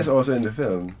Sabayton is also in the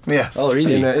film. Yes. Oh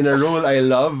really? In a role I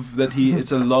love that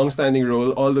it's a long-standing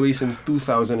role all the way since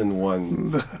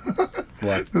 2001.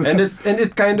 What? And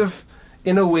it kind of,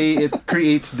 in a way, it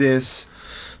creates this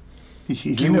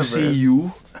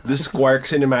QCU, this Quark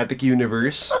cinematic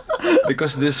universe,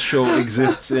 because this show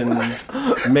exists in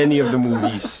many of the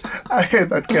movies. I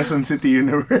thought Quezon City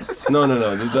universe. No.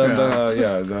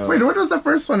 Wait, what was the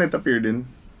first one it appeared in?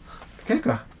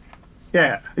 Keka.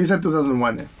 Yeah, you said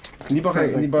 2001. Hindi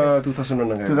ba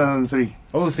 2001 ang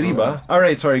 2003. Oh, 3 ba?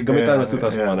 Alright, sorry. Gamitan was Yeah,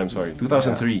 2001, I'm sorry.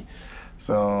 2003.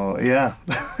 So yeah,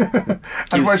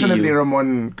 unfortunately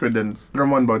Ramon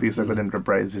Bautista couldn't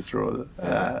reprise his role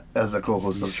as a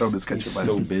co-host of Showbiz He's Kachipan.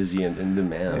 so busy and in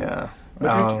demand. Yeah,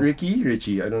 But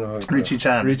Richie, I don't know how Richie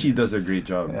Chan. Richie does a great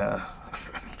job. Yeah,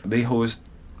 They host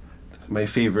my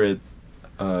favorite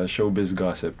showbiz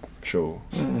gossip show,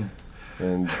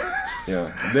 and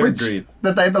yeah, they're great.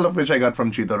 The title of which I got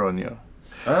from Chito Ronyo.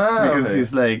 Because Okay.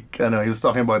 he's like, he was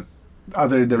talking about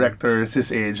other directors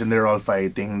his age and they're all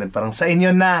fighting. Then parang, sa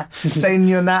inyo na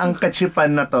ang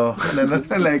kachipan na to. And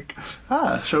then like,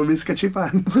 showbiz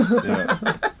kachipan.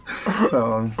 Yeah.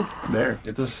 So, there.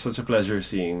 It was such a pleasure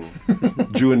seeing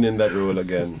June in that role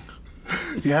again.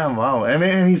 Yeah, wow. I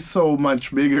mean, he's so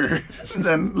much bigger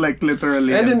than, like,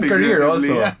 literally. And in career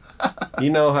also. Yeah. He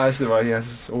now has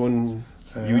his own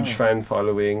huge fan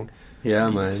following.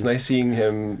 Yeah, man. It's nice seeing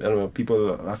him. I don't know,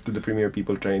 people after the premiere,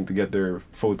 people trying to get their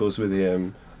photos with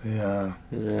him. Yeah.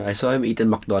 I saw him eat in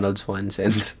McDonald's once,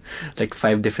 and like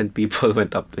 5 different people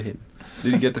went up to him.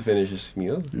 Did he get to finish his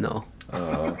meal? No.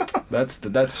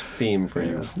 That's fame for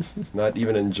you. Not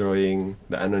even enjoying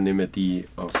the anonymity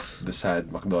of the sad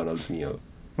McDonald's meal.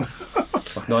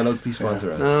 McDonald's, please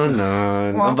sponsor us. Oh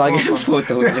no. Ang bagay ng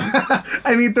photo niya.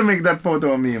 I need to make that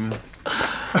photo a meme.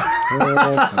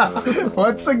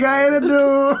 What's a guy to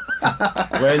do?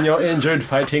 When you're injured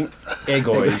fighting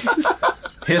egoists.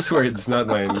 His words, not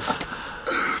mine.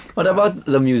 What about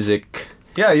the music?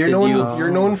 Yeah, you're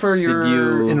Did known for your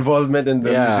you- involvement in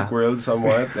the Yeah. music world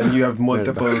somewhat, and you have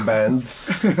multiple bands.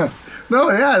 No,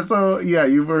 yeah. So yeah,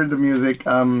 you've heard the music.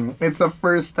 It's the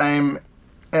first time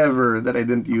ever that I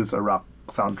didn't use a rock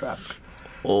soundtrack.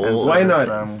 And so Why not?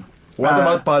 it's, What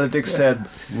about politics said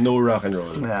no rock and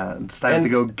roll? yeah, it's time And- to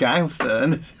go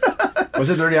gangster. Was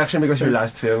it the reaction because your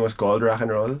last film was called Rock and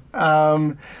Roll?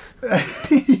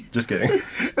 Just kidding.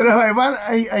 No,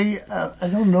 I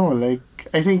don't know. Like,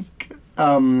 I think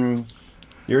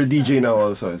You're a DJ now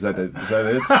also, is that it? Is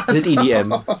it EDM?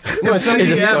 No, it's not It's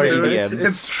just EDM, for dude. EDM.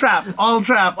 it's trap,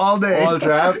 all day. All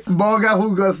trap? Boga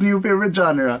Hugo's new favorite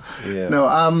genre. Yeah.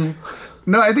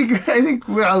 No, I think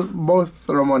we all, both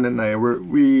Ramon and I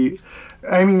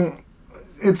I mean,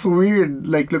 it's weird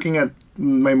like looking at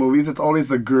my movies. It's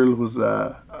always a girl who's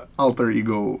a alter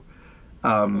ego.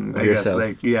 I guess yourself.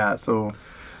 like yeah. So,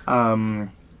 and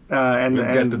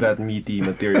We'll get to that meaty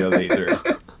material later.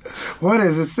 what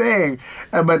is it saying?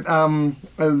 But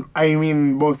I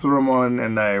mean, both Ramon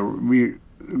and I we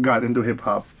got into hip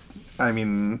hop. I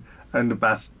mean, in the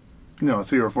past 3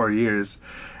 or 4 years,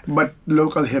 but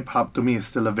local hip hop to me is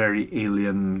still a very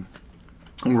alien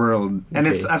world, and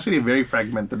it's Okay. actually a very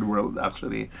fragmented world.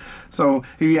 Actually, so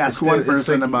if you ask one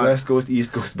person it's like about West Coast,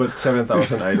 East Coast, but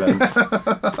 7,000 islands.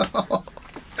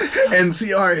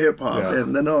 NCR hip hop Yeah.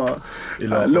 and Ilocos.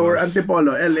 Lower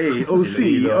Antipolo, LA, OC,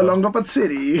 Iloilo. Olongapat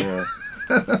City. Yeah.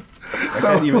 I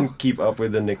can't even keep up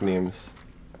with the nicknames.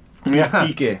 Yeah.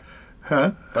 Ike.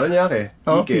 Huh? Paranaque.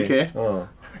 Oh, Ike. Oh.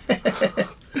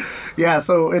 Yeah,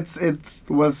 so it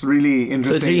was really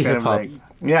interesting. really kind of hip-hop. like,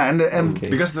 yeah, and Okay.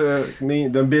 Because the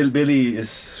Billy is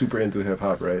super into hip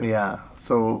hop, right? yeah,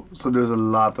 so there's a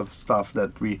lot of stuff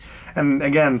that and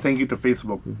again, thank you to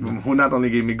Facebook, who not only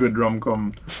gave me good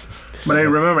rom-com, but I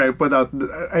remember I put out,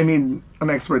 I need an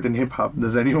expert in hip hop.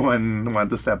 Does anyone want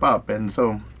to step up? And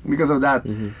so because of that,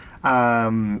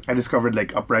 I discovered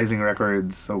like Uprising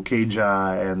Records, so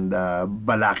Keja and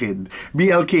Balakid,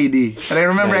 BLKD. And I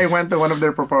remember Nice. I went to one of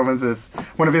his performances,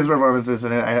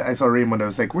 and I saw Raymond. I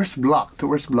was like, "Where's Blocked?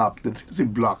 Where's Blocked?" It's si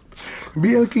Blocked.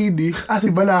 BLKD, si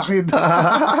Balakid.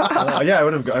 Yeah, I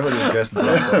would have guessed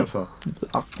Black also.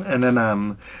 And then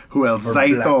who else? Or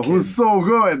Saito, Black who's Kid. so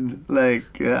good. Like,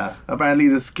 yeah. Apparently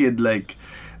this kid like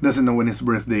doesn't know when his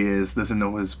birthday is, doesn't know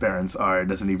who his parents are,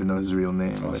 doesn't even know his real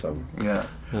name. But, Awesome. yeah.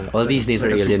 All these names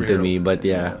like are a alien to superhero. me, but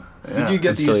yeah. Did you get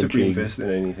I'm to so use Supreme intrigued. Fist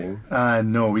in anything?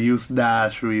 No, we used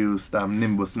Dash, we used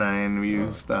Nimbus 9, we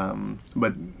used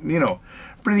but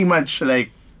pretty much like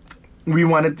we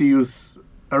wanted to use,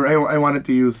 or I wanted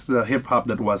to use the hip hop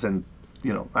that wasn't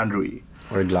Andrew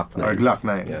Or Glock 9. or Glock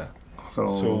 9. Yeah.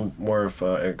 So, more of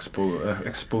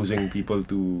exposing people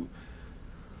to,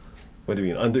 what do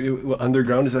you mean,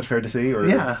 underground, is that fair to say? Or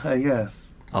yeah, I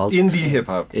guess. Alt. indie hip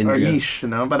hop. Or Indie. niche,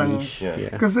 parang Niche, Yeah. yeah.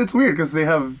 because it's weird because they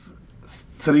have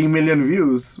 3 million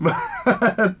views. But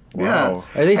yeah. Wow.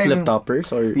 Are they I flip mean,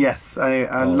 toppers or? Yes,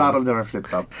 a lot of them are flip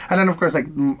top, and then of course like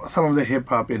some of the hip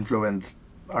hop influenced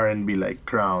R&B like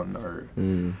Crown or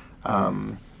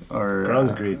or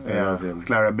Crown's great. I yeah, love him.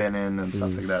 Clara Benin and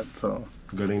stuff like that. So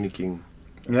Galing ni King.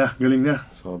 Yeah, galing niya.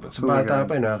 So, but So bata galing.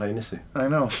 pa, nakakainis eh. I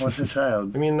know, what a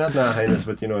child. I mean, not nakakainis,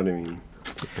 but you know what I mean.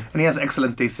 And he has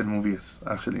excellent taste in movies,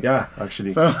 actually. Yeah,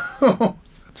 actually. So,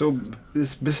 So,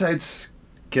 besides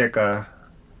Keka,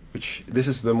 which this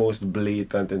is the most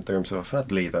blatant in terms of, not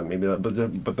blatant, maybe not, but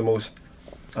the most,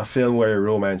 a film where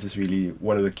romance is really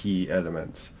one of the key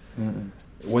elements.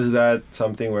 Was that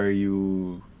something where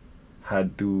you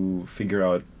had to figure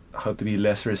out how to be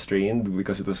less restrained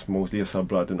because it was mostly a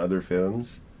subplot in other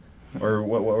films? Or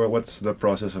what's the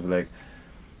process of like,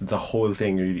 the whole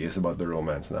thing really is about the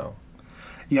romance now?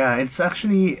 yeah, it's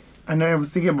actually, and I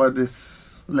was thinking about this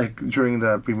like during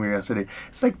the premiere yesterday.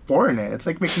 It's like porn, eh? It's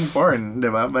like making porn,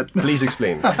 diba? But Please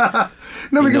explain.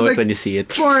 no, You because know it like when you see it.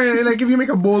 porn, like if you make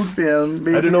a bold film,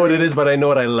 I don't know what it is, but I know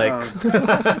what I like.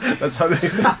 Oh. That's how they...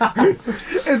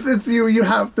 it's you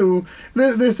have to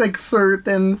there's like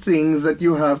certain things that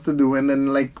you have to do, and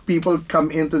then like people come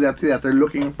into that theater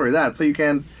looking for that, so you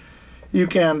can't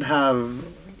have,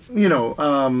 you know,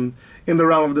 in the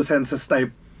realm of the senses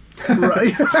type,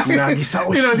 right? Nagi sa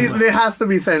You know, Oshima. it has to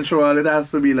be sensual, it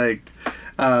has to be like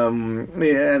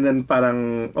yeah, and then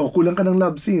parang, oh, kulang ka ng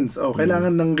love scenes, oh,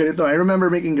 kailangan ng ganito. I remember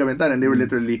making Gametan and they were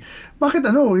literally, bakit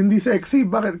hindi sexy?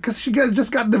 Bakit? Because she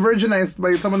just got virginized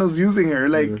by someone who's using her,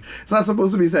 like, it's not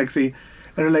supposed to be sexy.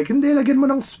 And they're like, hindi, lagyan mo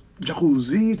ng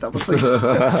jacuzzi. Tapos like,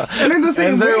 and in the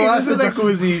same And there way, was this a is like,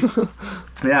 jacuzzi.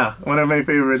 yeah, one of my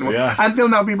favorite ones. Yeah. Until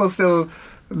now, people still,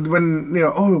 when, you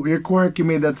know, oh, you're Quark, you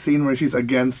made that scene where she's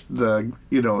against the,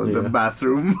 you know, the Yeah.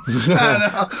 bathroom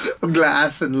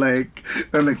glass, and like,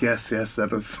 I'm like, yes,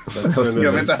 that was That's gonna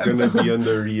be on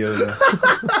the real.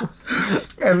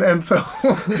 and so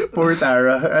poor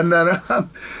Tara. And then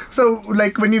so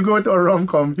like when you go to a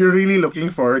rom-com, you're really looking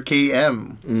for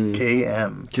KM.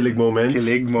 Kilig moments.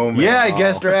 Kilig moments. Yeah, I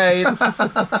guessed right.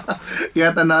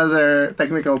 Yet another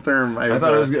technical term I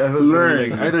thought it was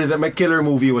learned. like, either that my killer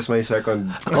movie was my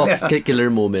second Oh, killer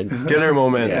moment. killer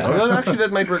moment. Yeah. Oh, well, actually,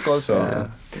 that might work also.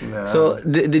 Yeah. So,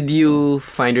 did you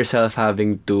find yourself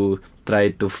having to try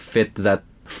to fit that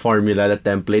formula, that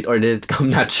template, or did it come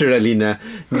naturally na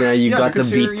you got the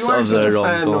because beats you are of such the a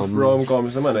fan of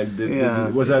rom-coms? rom-coms naman. Yeah.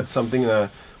 Was that something na,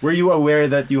 were you aware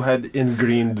that you had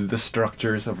ingrained the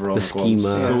structures of rom-coms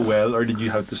schema. so well, or did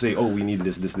you have to say, oh, we need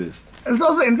this? It's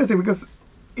also interesting because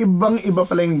ibang-iba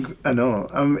pala yung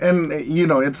and you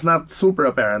know, it's not super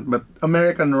apparent, but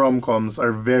American rom-coms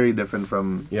are very different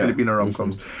from Yeah. Filipino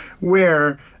rom-coms,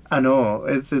 where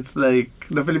it's like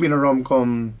the Filipino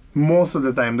rom-com, most of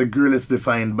the time the girl is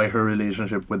defined by her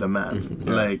relationship with a man.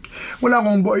 Like, wala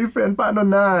akong boyfriend, paano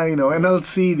na, you know, and I'll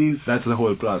see these That's the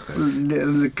whole plot. Right?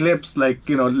 the clips, like,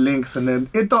 you know, links, and then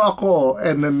ito ako,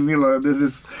 and then, you know, this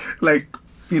is like,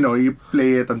 you know, you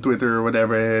play it on Twitter or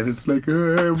whatever, and it's like,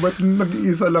 ba't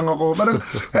nag-iisa lang ako? Parang,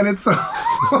 and it's so,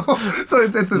 so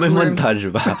it's May montage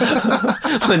ba?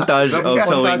 Montage of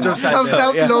sewing. montage of of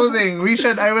self-loathing.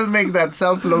 I will make that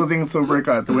self-loathing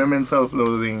supercut. Women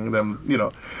self-loathing them, you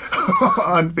know,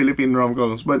 on Philippine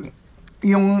rom-coms. But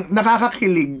yung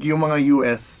nakakakilig yung mga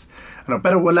US,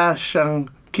 pero wala siyang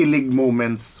kilig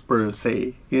moments per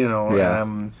se, you know. Yeah.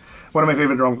 One of my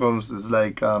favorite rom-coms is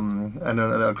like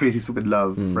Crazy Stupid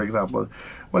Love, for example.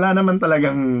 Wala naman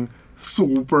talagang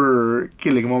super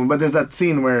killing moment, but there's that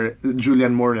scene where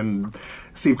Julianne Moore and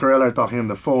Steve Carell are talking on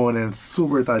the phone, and it's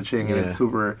super touching, and it's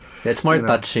super... It's more you know,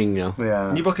 touching, no? Yeah.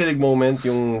 Hindi ba kilig moment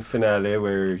yung finale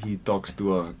where he talks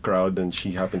to a crowd and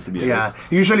she happens to be a Yeah,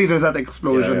 usually there's that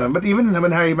explosion. Yeah. But even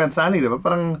when Harry Met Sally, diba,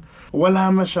 parang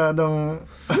wala masyadong...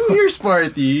 New Year's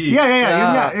party. Yeah, yun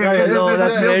nga. no,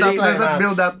 that's very There's that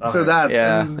build-up to that.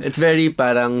 Yeah, And, it's very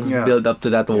parang build up to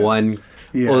that one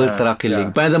ultra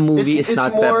kilig. Yeah. But the movie It's is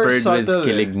not more peppered subtle, with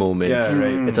kilig moments. Yeah,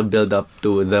 right. It's a build up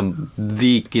to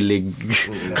the kilig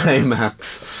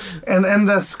climax. and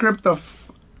the script of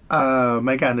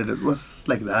My Candidate was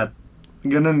like that.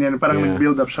 Ganun yan. Parang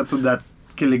nag-build up siya to that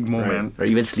kilig moment. Or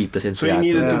even Sleepless in So you Seattle.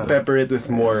 needed to pepper it with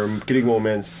more kilig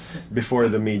moments before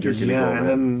the major kilig Yeah, moment. and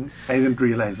then I didn't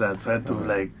realize that, so I had to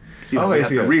like, you know, Okay, we had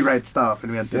to sige. rewrite stuff,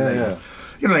 and we had to Yeah.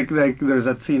 you know, like there's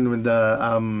that scene with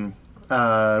the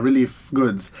relief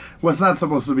goods. Was not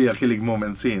supposed to be a killing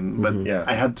moment scene, but Yeah.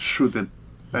 I had to shoot it.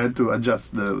 I had to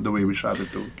adjust the way we shot it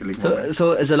to killing moment.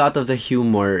 So is a lot of the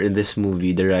humor in this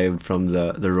movie derived from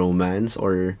the romance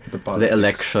or The the politics.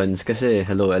 elections? Kasi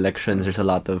elections, there's a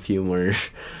lot of humor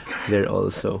there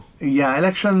also. Yeah,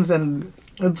 elections, and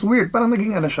it's weird. Parang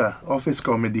naging siya, office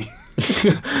comedy.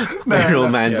 May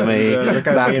romance, Yeah, may the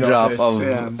campaign backdrop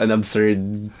office. of an absurd,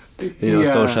 you know,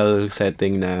 Yeah. social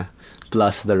setting na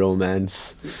plus the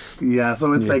romance. Yeah,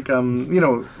 so it's like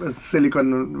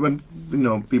Silicon. When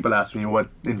people ask me what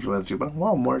influenced you, but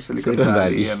wow, more Silicon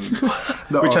Valley and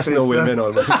The Which Office. has no women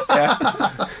almost.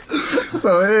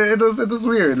 So it was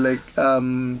weird. Like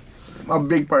a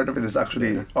big part of it is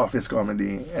actually office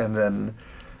comedy, and then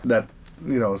that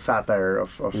satire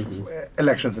of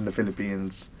elections in the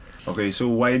Philippines. Okay, so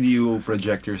why do you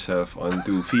project yourself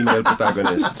onto female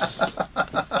protagonists?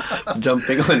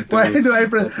 Jumping on. Why do I?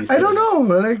 I don't know.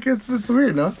 Like it's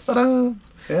weird, no? Parang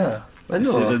yeah.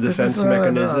 Is it a defense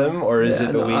mechanism, or is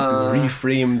it a way to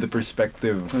reframe the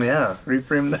perspective? Yeah,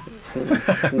 reframe that.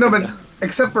 No, but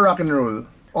except for Rock and Roll,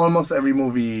 almost every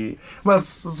movie. Well,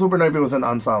 Super Noipy was an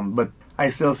ensemble, but I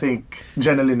still think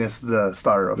Jenilyn is the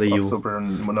star of Super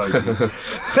Noipy.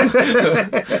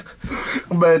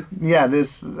 But yeah,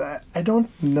 this I don't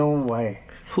know why.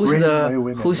 Who's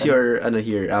your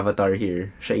avatar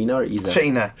here? Shaina or Iza?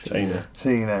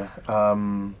 Shaina.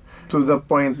 To the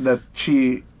point that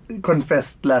she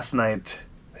confessed last night.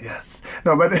 Yes.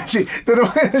 No, but she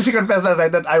confessed last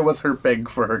night that I was her peg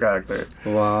for her character.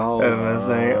 Wow. And I was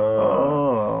like,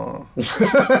 oh.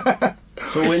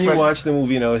 So when you watch the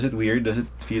movie now, is it weird? Does it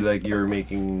feel like you're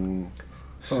making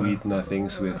sweet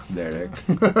nothings with Derek?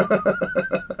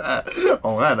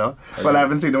 Oh, nga, no? Well, I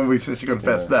haven't seen the movie since she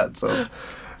confessed that, so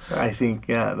I think,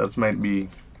 that might be...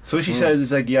 So she said,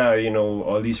 it's like,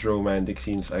 all these romantic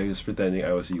scenes, I was pretending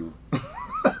I was you.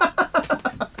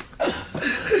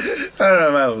 I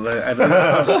don't know.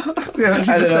 Yeah,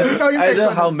 I don't know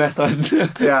how method.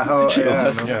 Yeah, how she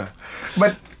was. Yeah.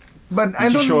 But I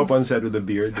don't. Did she show up on set with a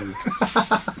beard?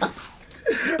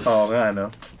 Oh, nga, no.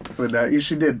 But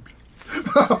she did.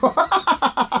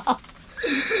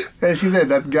 Yeah, she did.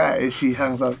 That guy she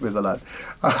hangs out with a lot.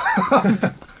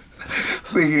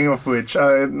 Speaking of which,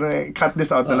 cut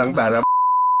this out na lang para.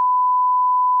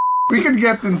 We could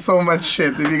get in so much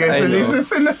shit if you guys release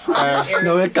this in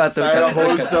No, we cut.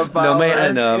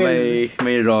 No,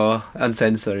 may raw,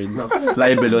 uncensored,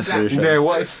 libelous version. Hindi,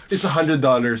 it's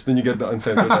 $100, then you get the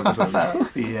uncensored episode.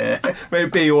 Yeah. May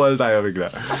paywall tayo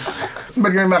bigla.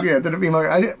 But going back to the female,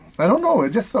 I don't know,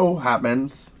 it just so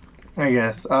happens, I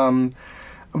guess.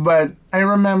 But I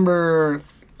remember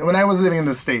when I was living in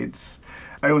the States,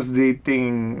 I was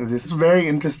dating this very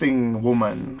interesting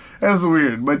woman. It was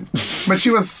weird, but she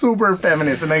was super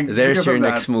feminist, and there's your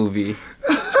next movie.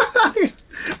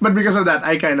 But because of that,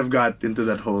 I kind of got into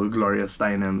that whole Gloria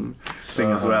Steinem thing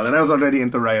as well, and I was already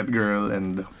into Riot Girl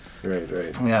and right,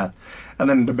 yeah, and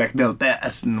then the Bechdel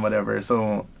test and whatever.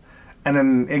 So, and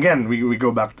then again we go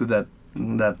back to that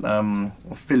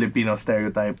Filipino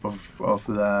stereotype of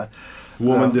the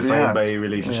woman defined by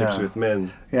relationships with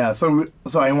men. Yeah, so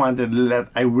I wanted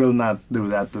I will not do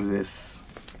that to this.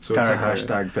 So character. It's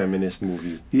a #feminist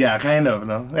movie. Yeah, kind of,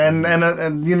 no. And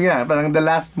but the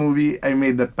last movie I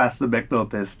made that passed the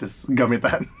Bechdel test is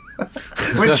Gamitan.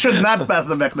 Which should not pass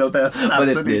the Bechdel test. But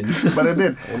it did. But it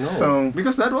did. Oh, no. So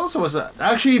because that also was a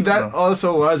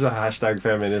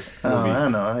 #feminist movie. I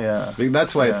know, yeah.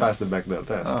 That's why it passed the Bechdel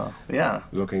test. Oh, yeah.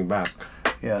 Looking back.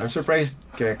 Yes. I'm surprised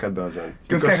Keka doesn't.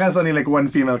 Because Keka has only like one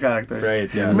female character. Right,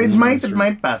 yeah. It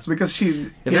might pass because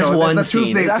she. If there's one scene,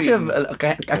 Tuesday it's actually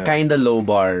a kind of low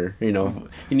bar. You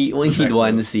need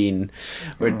one scene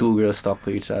where two girls talk to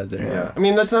each other. Yeah. I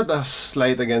mean, that's not a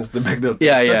slight against the Bechdel test.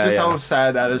 Yeah, That's just how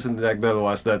sad Alison Bechdel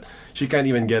was that she can't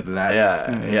even get that.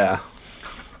 Yeah.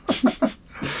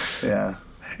 Yeah.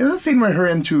 Is that scene where her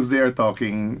and Tuesday are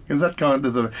talking? Does that count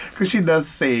as a? Because she does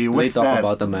say, "What's that?" They talk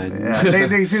about a man. Yeah.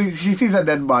 She sees a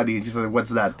dead body. And she says, "What's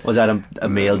that?" Was that a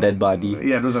male dead body?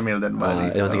 Yeah, it was a male dead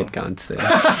body. I don't think it counts.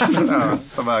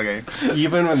 Sabagay.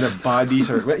 Even when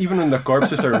the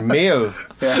corpses are male,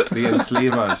 they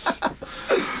enslave us.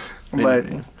 But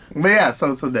yeah,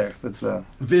 so there. That's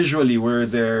visually, were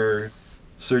there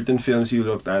certain films you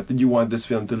looked at? Did you want this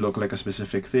film to look like a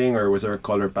specific thing, or was there a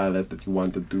color palette that you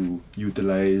wanted to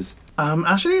utilize?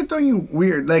 Actually, it's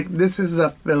weird. Like, this is a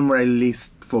film where I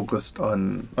least focused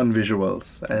on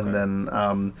visuals, and then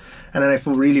I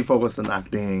really focused on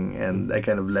acting, and I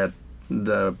kind of let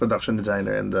the production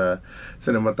designer and the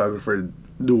cinematographer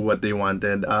do what they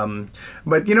wanted.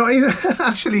 But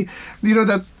actually,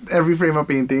 that every frame of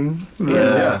painting.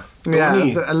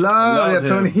 Tony. I love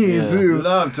Tony too.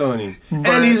 Love Tony.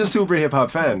 And he's a super hip hop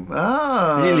fan.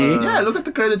 Ah, really? Yeah, look at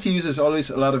the credits he uses.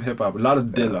 Always a lot of hip hop, a lot of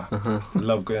Dilla.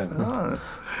 Love ko yan.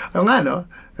 No?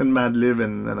 And Madlib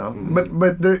and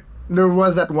But there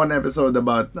was that one episode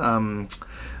about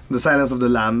The Silence of the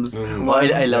Lambs.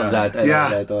 I love that. I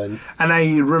love that one. And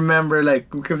I remember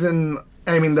because in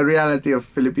I mean, the reality of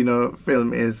Filipino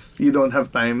film is you don't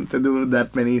have time to do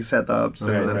that many setups.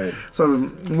 Right. So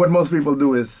what most people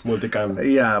do is Multicam.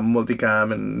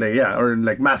 multicam and or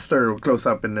like master close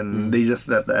up, and then they just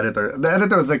let the editor. The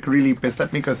editor was like really pissed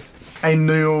at me because I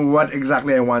knew what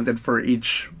exactly I wanted for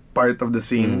each part of the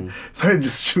scene, so I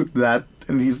just shoot that,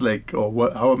 and he's like, "Oh,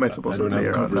 what? How am I supposed to play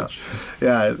around that?"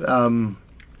 Yeah.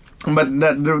 But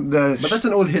But that's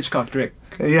an old Hitchcock trick.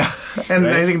 Yeah, and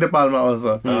Right? I think De Palma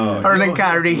also. Or like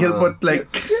Carrie, he'll put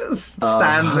like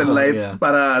stands and lights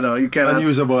para you cannot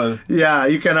Unusable. Yeah,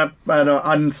 you cannot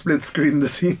unsplit screen the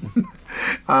scene.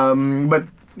 But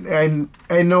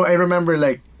I know I remember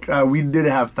like we did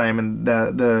have time, and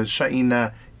the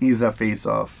Shaina Isa face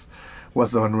off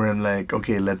was the one where I'm like,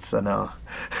 okay, let's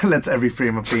every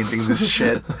frame of painting this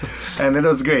shit, and it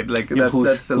was great. Like that's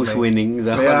still who's winning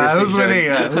the conversation. conversation? Who's winning?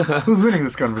 Yeah. Who's winning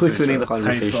this conversation? Who's winning the Heights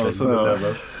conversation? also the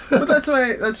levels. But that's why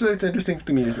it's interesting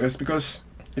to me, is because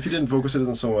if you didn't focus it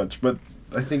on so much, but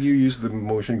I think you use the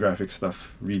motion graphic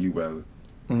stuff really well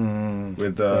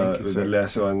with the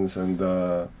lessons and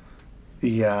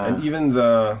and even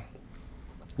the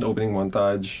opening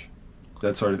montage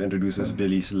that sort of introduces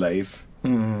Billy's life.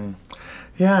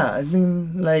 Yeah, I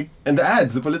mean, like, and the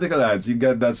ads, the political ads, you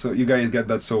guys get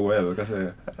that so well. Kasi,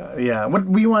 what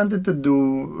we wanted to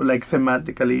do, like,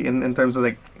 thematically, in terms of,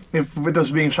 like, if it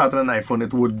was being shot on an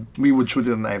iPhone, we would shoot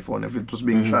it on an iPhone. If it was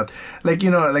being shot, like,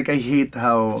 like, I hate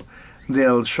how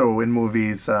they'll show in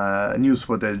movies news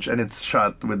footage and it's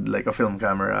shot with like a film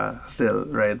camera still,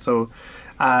 right? So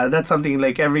that's something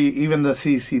like even the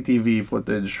CCTV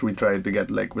footage we tried to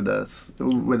get like with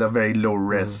a very low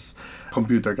res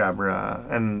computer camera,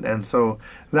 and so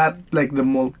that like the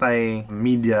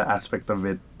multimedia aspect of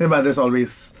it. But there's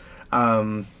always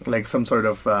like some sort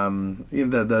of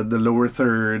the lower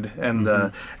third and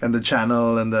the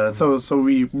channel and the so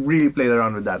we really played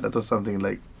around with that. That was something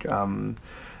like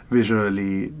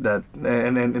visually that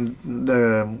and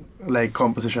the like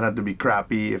composition had to be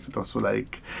crappy if it was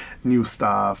like new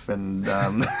stuff and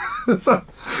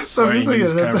sorry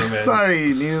news cameraman.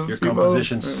 Sorry news your people.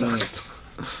 Composition sucked.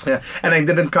 Yeah, and I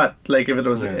didn't cut like if it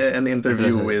was an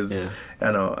interview with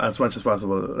as much as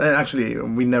possible. And actually,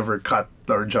 we never cut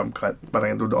or jump cut, but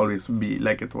it would always be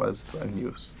like it was a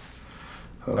news.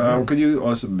 Could you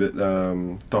also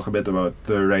talk a bit about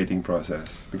the writing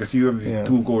process? Because you have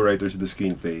two co-writers of the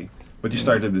screenplay, but you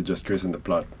started with just Chris and the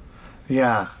plot.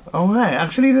 Yeah. Oh, right.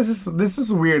 Actually, this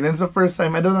is weird. It's the first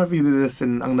time. I don't know if you did this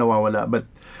in Ang Nawawala, but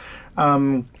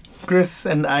Chris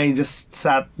and I just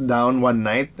sat down one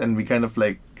night and we kind of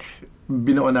like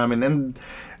binuo namin,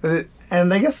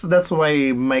 and I guess that's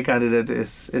why my candidate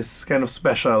is kind of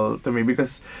special to me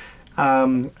because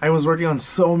I was working on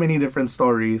so many different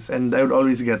stories and I would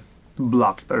always get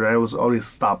blocked or I was always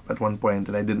stopped at one point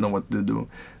and I didn't know what to do.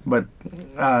 But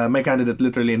my candidate,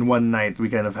 literally in one night, we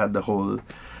kind of had the whole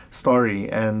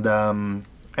story. And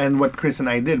what Chris and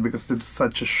I did, because it's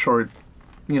such a short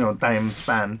time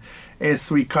span,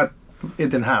 is we cut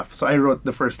it in half. So I wrote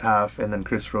the first half and then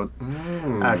Chris and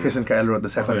Kyle wrote the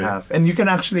second half. And you can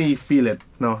actually feel it,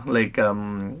 like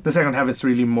the second half is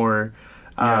really more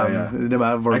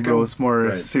diba, verbose,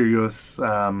 more serious,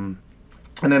 and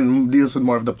then deals with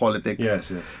more of the politics.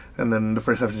 Yes. And then the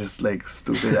first half is just like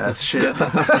stupid ass shit. So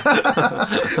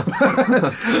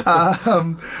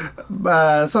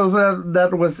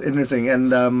that was interesting,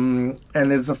 and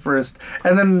it's a first.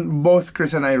 And then both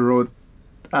Chris and I wrote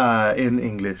in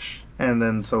English. And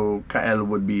then so Kael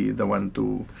would be the one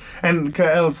to, and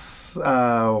Kael's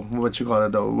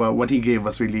what he gave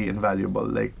was really invaluable.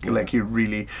 Like he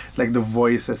really, like the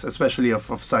voices, especially of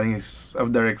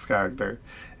Derek's character,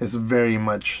 is very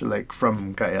much like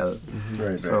from Kael.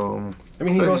 Right. So I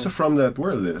mean, he's also from that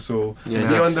world. So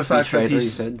beyond the fact that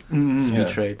he's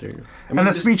speechwriter. I mean,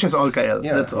 the speech is all Kael.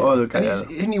 That's all Kael.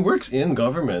 And he works in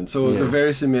government, so the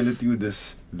verisimilitude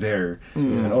is there.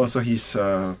 And also he's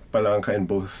palangka in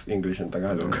both English and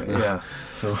Tagalog.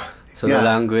 So the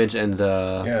language and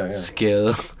the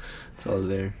skill, it's all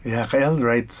there. Yeah, Kael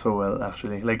writes so well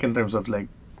actually. Like in terms of like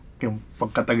yung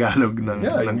pagkatagalog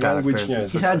ng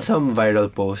characters. He's had some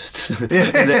viral posts in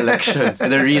the elections, in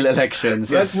the real elections.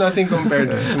 That's nothing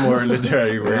compared to his more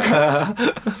literary work.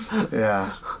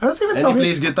 Yeah. I was even and he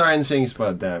plays guitar and sings,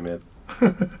 but damn it.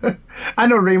 I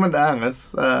know Raymond Ang,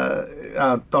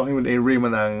 talking with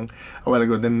Raymond Ang a while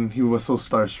ago, then he was so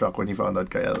starstruck when he found out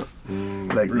Kael.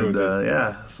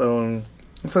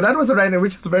 So that was a writing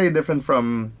which is very different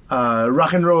from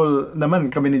rock and roll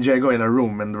naman kami ni Diego in a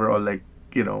room and we're all like,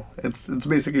 it's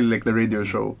basically like the radio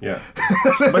show. Yeah.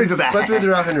 but with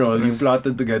rock and roll, you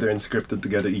plotted together and scripted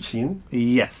together each scene?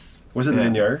 Yes. Was it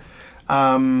linear?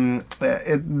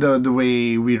 The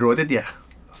way we wrote it, yeah.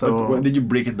 So But did you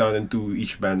break it down into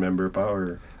each band member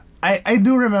power? I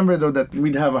do remember though that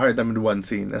we'd have a hard time with one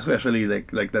scene, especially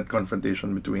like that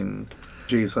confrontation between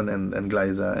Jason and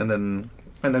Glyza, and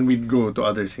then we'd go to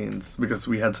other scenes because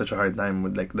we had such a hard time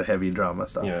with like the heavy drama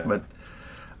stuff. Yeah. But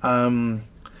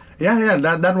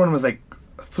that one was like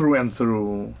through and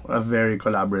through a very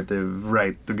collaborative,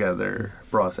 right together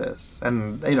process,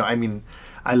 and I mean,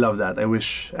 I love that. I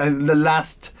wish and the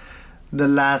last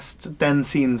 10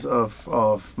 scenes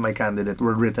of my candidate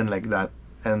were written like that.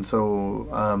 And so,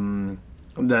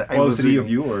 all three of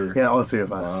you, or all three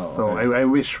of us. Wow, So okay. I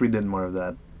wish we did more of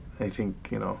that. I think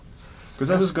Because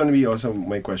that was going to be also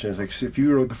my question. Is like, if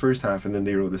you wrote the first half and then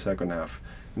they wrote the second half,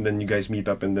 and then you guys meet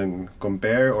up and then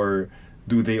compare, or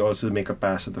do they also make a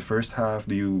pass at the first half?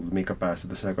 Do you make a pass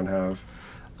at the second half?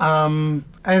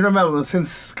 I remember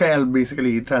since Kyle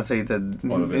basically translated,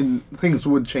 All of it. things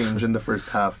would change in the first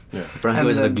half. Yeah. Probably And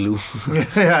was the then- glue.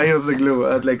 Yeah, he was the glue,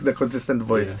 like the consistent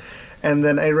voice. And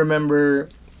then I remember,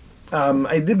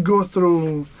 I did go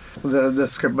through the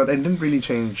script, but I didn't really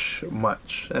change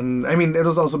much. And I mean, it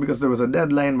was also because there was a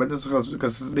deadline, but it was also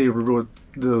because they wrote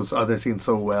those other scenes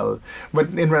so well. But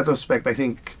in retrospect, I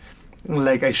think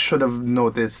like I should have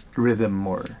noticed rhythm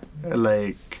more.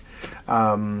 Like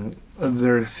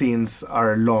their scenes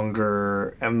are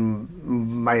longer and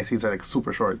my scenes are like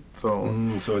super short. So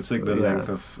So it's like the Yeah. length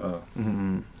of.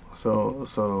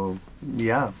 so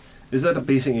yeah. Is that a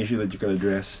pacing issue that you can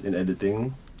address in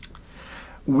editing?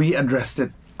 We addressed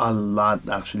it a lot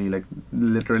actually, like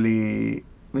literally,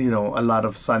 a lot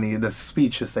of Sunny. The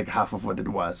speech is like half of what it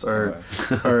was, or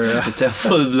It's a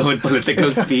full-blown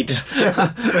political speech.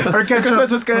 or Because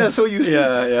that's what Kaya so used to.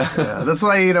 Yeah. Yeah, that's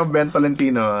why Ben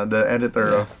Tolentino, the editor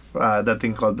of that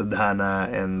thing called the Dhana,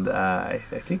 and I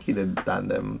think he did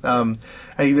Tandem.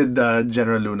 He did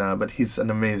General Luna, but he's an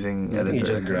amazing I editor. think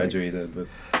he just graduated, but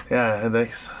Yeah,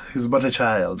 like, he's but a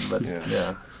child, but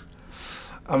Yeah.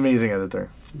 amazing editor.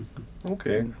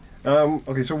 okay.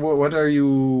 Okay, so what are you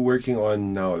working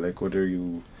on now? Like, what are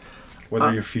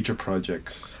your future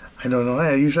projects? I don't know.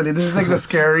 Usually, this is like this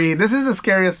is the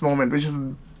scariest moment, which is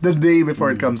the day before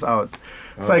it comes out.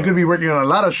 So I could be working on a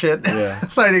lot of shit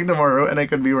starting tomorrow, and I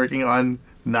could be working on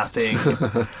nothing.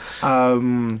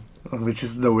 Which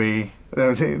is the way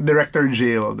director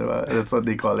jail. Diba? That's what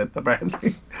they call it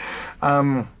apparently.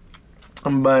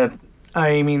 But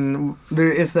I mean,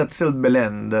 there is that Silt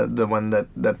Belen, the one that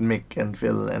Mick and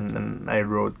Phil and I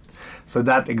wrote, so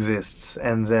that exists.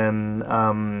 And then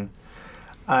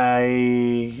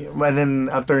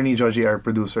Attorney Georgie, our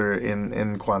producer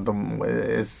in Quantum,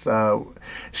 is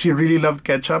she really loved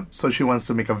ketchup, so she wants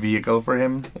to make a vehicle for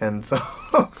him, and so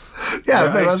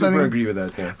I super agree with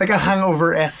that. Yeah. like a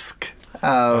Hangover-esque.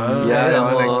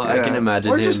 I can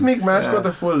imagine Or him. just make mascot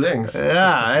a full length. Yeah,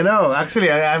 I know.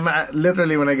 Actually, I'm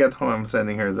literally when I get home, I'm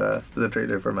sending her the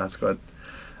trailer for Mascot.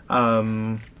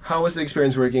 How was the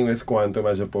experience working with Quantum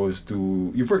as opposed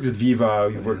to you've worked with Viva,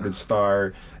 you've worked with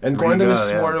Star, and Quantum Regal,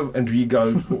 is more of and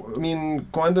Regal. I mean,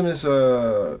 Quantum is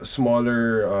a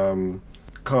smaller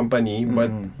company, but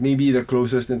maybe the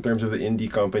closest in terms of the indie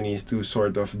companies to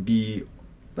sort of be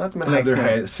not have their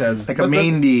head sets like a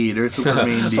Mandy. They're super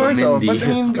Mandy. Sort of, but I Mindy.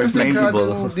 mean, because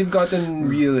Flexible. they've gotten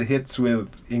real hits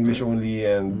with English Only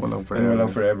and Walang Walang Forever.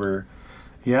 Forever.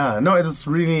 Yeah, no, it's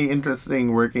really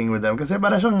interesting working with them kasi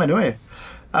para siyang ano eh.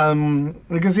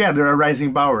 Because they're a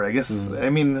rising power, I guess. I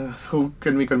mean, who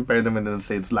can we compare them in the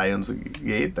States?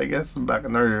 Lionsgate, I guess, back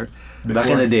in the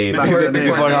day, before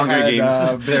before Hunger Games.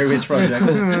 Blair Witch Project.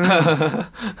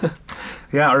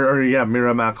 or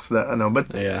Miramax, but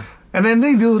Yeah. and then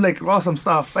they do like awesome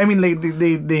stuff. I mean, like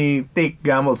they take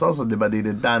gambles also, diba? They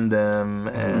did Tandem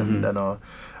and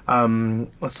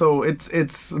so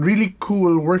it's really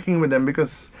cool working with them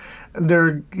because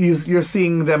you're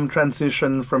seeing them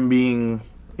transition from being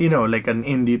like an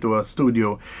indie to a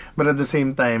studio, but at the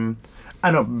same time,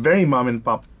 very mom and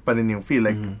pop pa rin yung feel.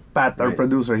 Like Pat, our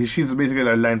producer, she's basically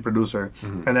our line producer,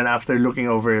 and then after looking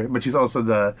over, but she's also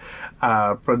the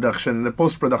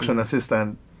post-production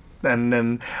assistant, and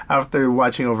then after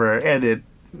watching over our edit,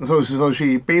 so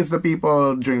she pays the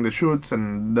people during the shoots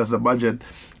and does the budget,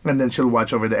 and then she'll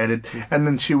watch over the edit, and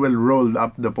then she will roll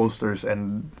up the posters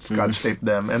and scotch tape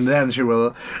them, and then she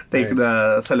will take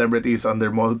the celebrities on their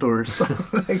mall tours. So,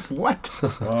 like, what?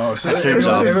 Wow, so That's her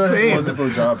everyone job. has Insane. multiple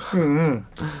jobs.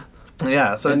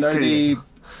 Yeah, so And it's are crazy. they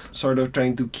sort of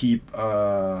trying to keep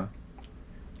a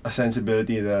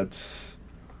sensibility that's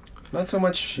not so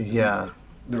much Which I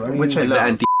The love.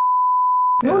 anti.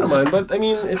 No naman, but I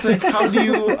mean, it's like how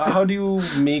do you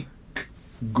make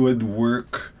good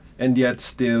work and yet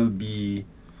still be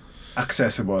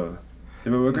accessible.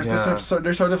 Because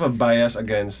there's sort of a bias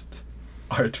against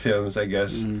art films, I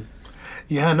guess.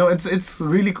 Yeah, no, it's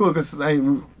really cool because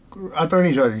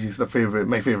Attorney George is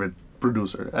my favorite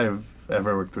producer I've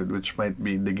ever worked with, which might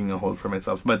be digging a hole for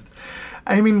myself. But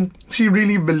I mean, she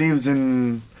really believes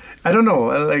in, I don't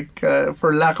know,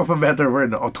 for lack of a better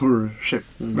word, authorship.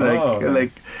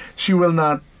 Like she will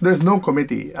not. There's no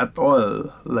committee at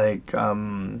all.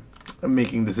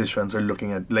 Making decisions or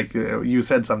looking at, you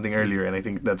said something earlier, and I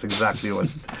think that's exactly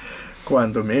what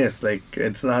Quantum is. Like,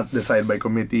 it's not decided by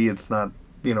committee. It's not,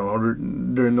 there are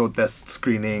no test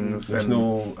screenings. There's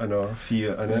no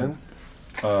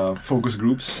focus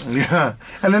groups. Yeah,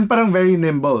 and then parang very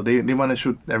nimble. They want to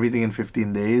shoot everything in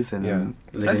 15 days, and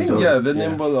I think the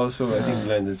nimble also I think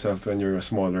lends itself to when you're a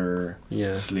smaller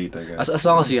slate. I guess as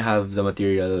long as you have the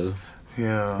material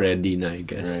ready, I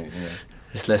guess. Right. Yeah.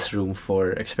 There's less room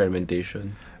for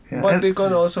experimentation. Yeah. But they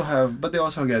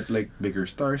also get like bigger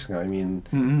stars. I mean.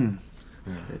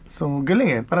 So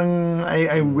galing eh. Parang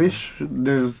I wish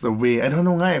there's a way. I don't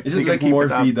know nga if is they it can like keep more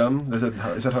it up. freedom? Is that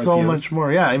how it So feels? much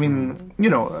more. Yeah, I mean,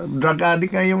 drug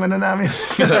addict nga yung namin.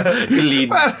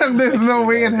 Lead. Parang there's no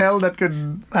way in hell that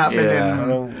could happen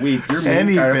in wait, your main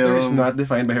any character film. is not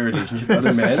defined by her relationship with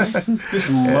other men? This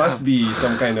must be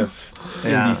some kind of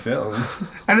indie film.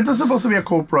 And it was supposed to be a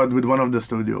co-prod with one of the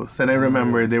studios. And I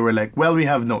remember they were like, well, we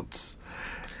have notes.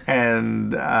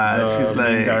 And she's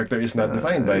like, main character is not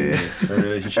defined by her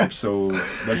relationship, so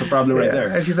that's a problem right there.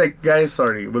 And she's like, guys,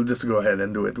 sorry, we'll just go ahead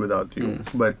and do it without you.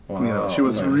 But she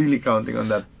was really counting on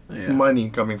that money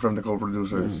coming from the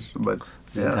co-producers. But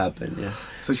Didn't happen. Yeah.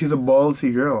 So she's a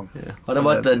ballsy girl. Yeah. What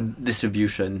about the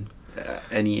distribution?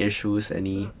 Any issues?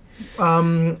 Any?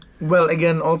 Well,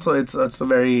 again, also it's a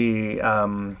very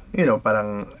parang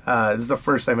this is the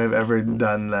first time I've ever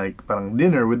done like parang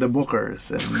dinner with the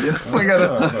bookers, and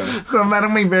so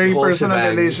parang may very personal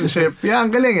relationship. Yeah,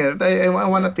 ang galing eh. I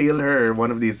want to tail her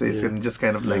one of these days and just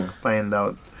kind of like find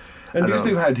out. And because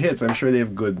they've had hits, I'm sure they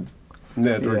have good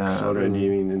networks already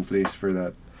in place for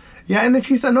that. Yeah, and then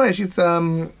she's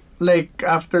like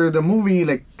after the movie,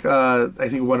 like I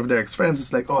think one of their ex-friends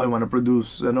is like, oh, I want to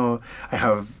produce, I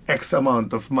have X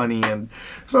amount of money, and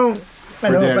so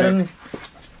parang,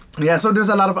 so there's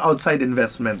a lot of outside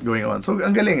investment going on. So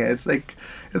ang galing eh.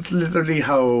 It's literally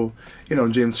how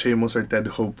James Shamos or Ted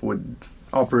Hope would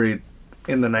operate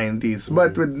in the 90s,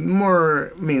 but with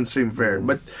more mainstream fare.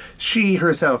 But she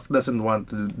herself doesn't want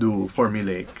to do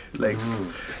formulaic,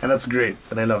 and that's great,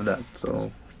 and I love that.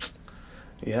 So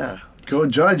yeah. Go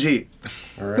Georgie.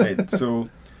 All right. So,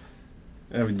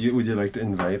 would you like to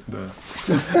invite the?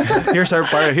 Here's our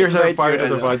part of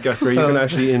the podcast where you can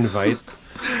actually invite.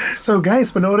 So guys,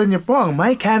 panoorin niyo po ang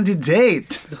My Candidate.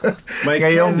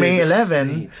 Ngayong May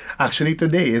 11. Actually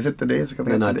today. Is it today? Is it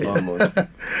coming out today? Almost.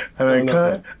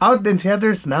 Out in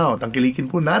theaters now. Tangkilikin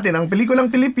po natin ang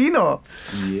pelikulang Pilipino.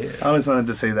 Yeah. I always wanted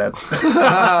to say that.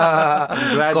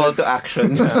 Call to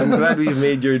action. I'm glad we've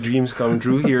made your dreams come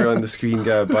true here on the Screen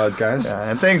Gab podcast.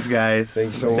 And thanks guys.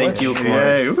 Thanks so Thank much. you, Quark.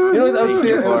 Yeah.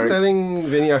 I was telling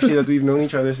Vinny actually that we've known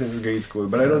each other since grade school,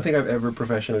 but I don't think I've ever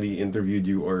professionally interviewed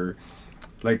you or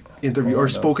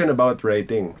spoken about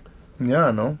writing. Yeah,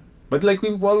 no. But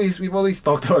we've always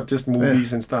talked about just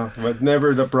movies and stuff, but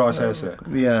never the process.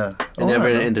 Yeah. Never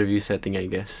in an interview setting, I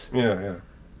guess. Yeah.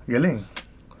 Galing.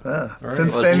 Right.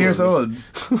 Since 10 years old.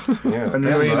 Yeah. And we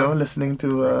were, listening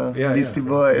to Beastie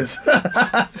Boys.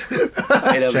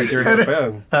 Check your head pa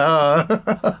yan.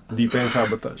 Deep in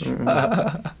sabotage.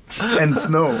 And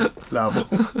Snow. Labo.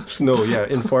 Snow, yeah.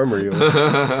 Informer yun.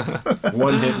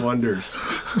 One-hit wonders.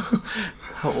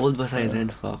 How old was I then?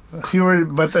 Fuck. You were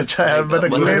but a child, but a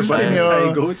glint in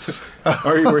your...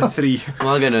 Or you were 3.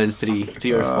 Mga ganun,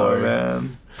 3 or 4. Oh,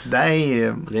 man.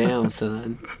 Damn,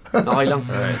 son. Okay lang.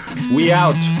 Alright. We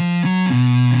out!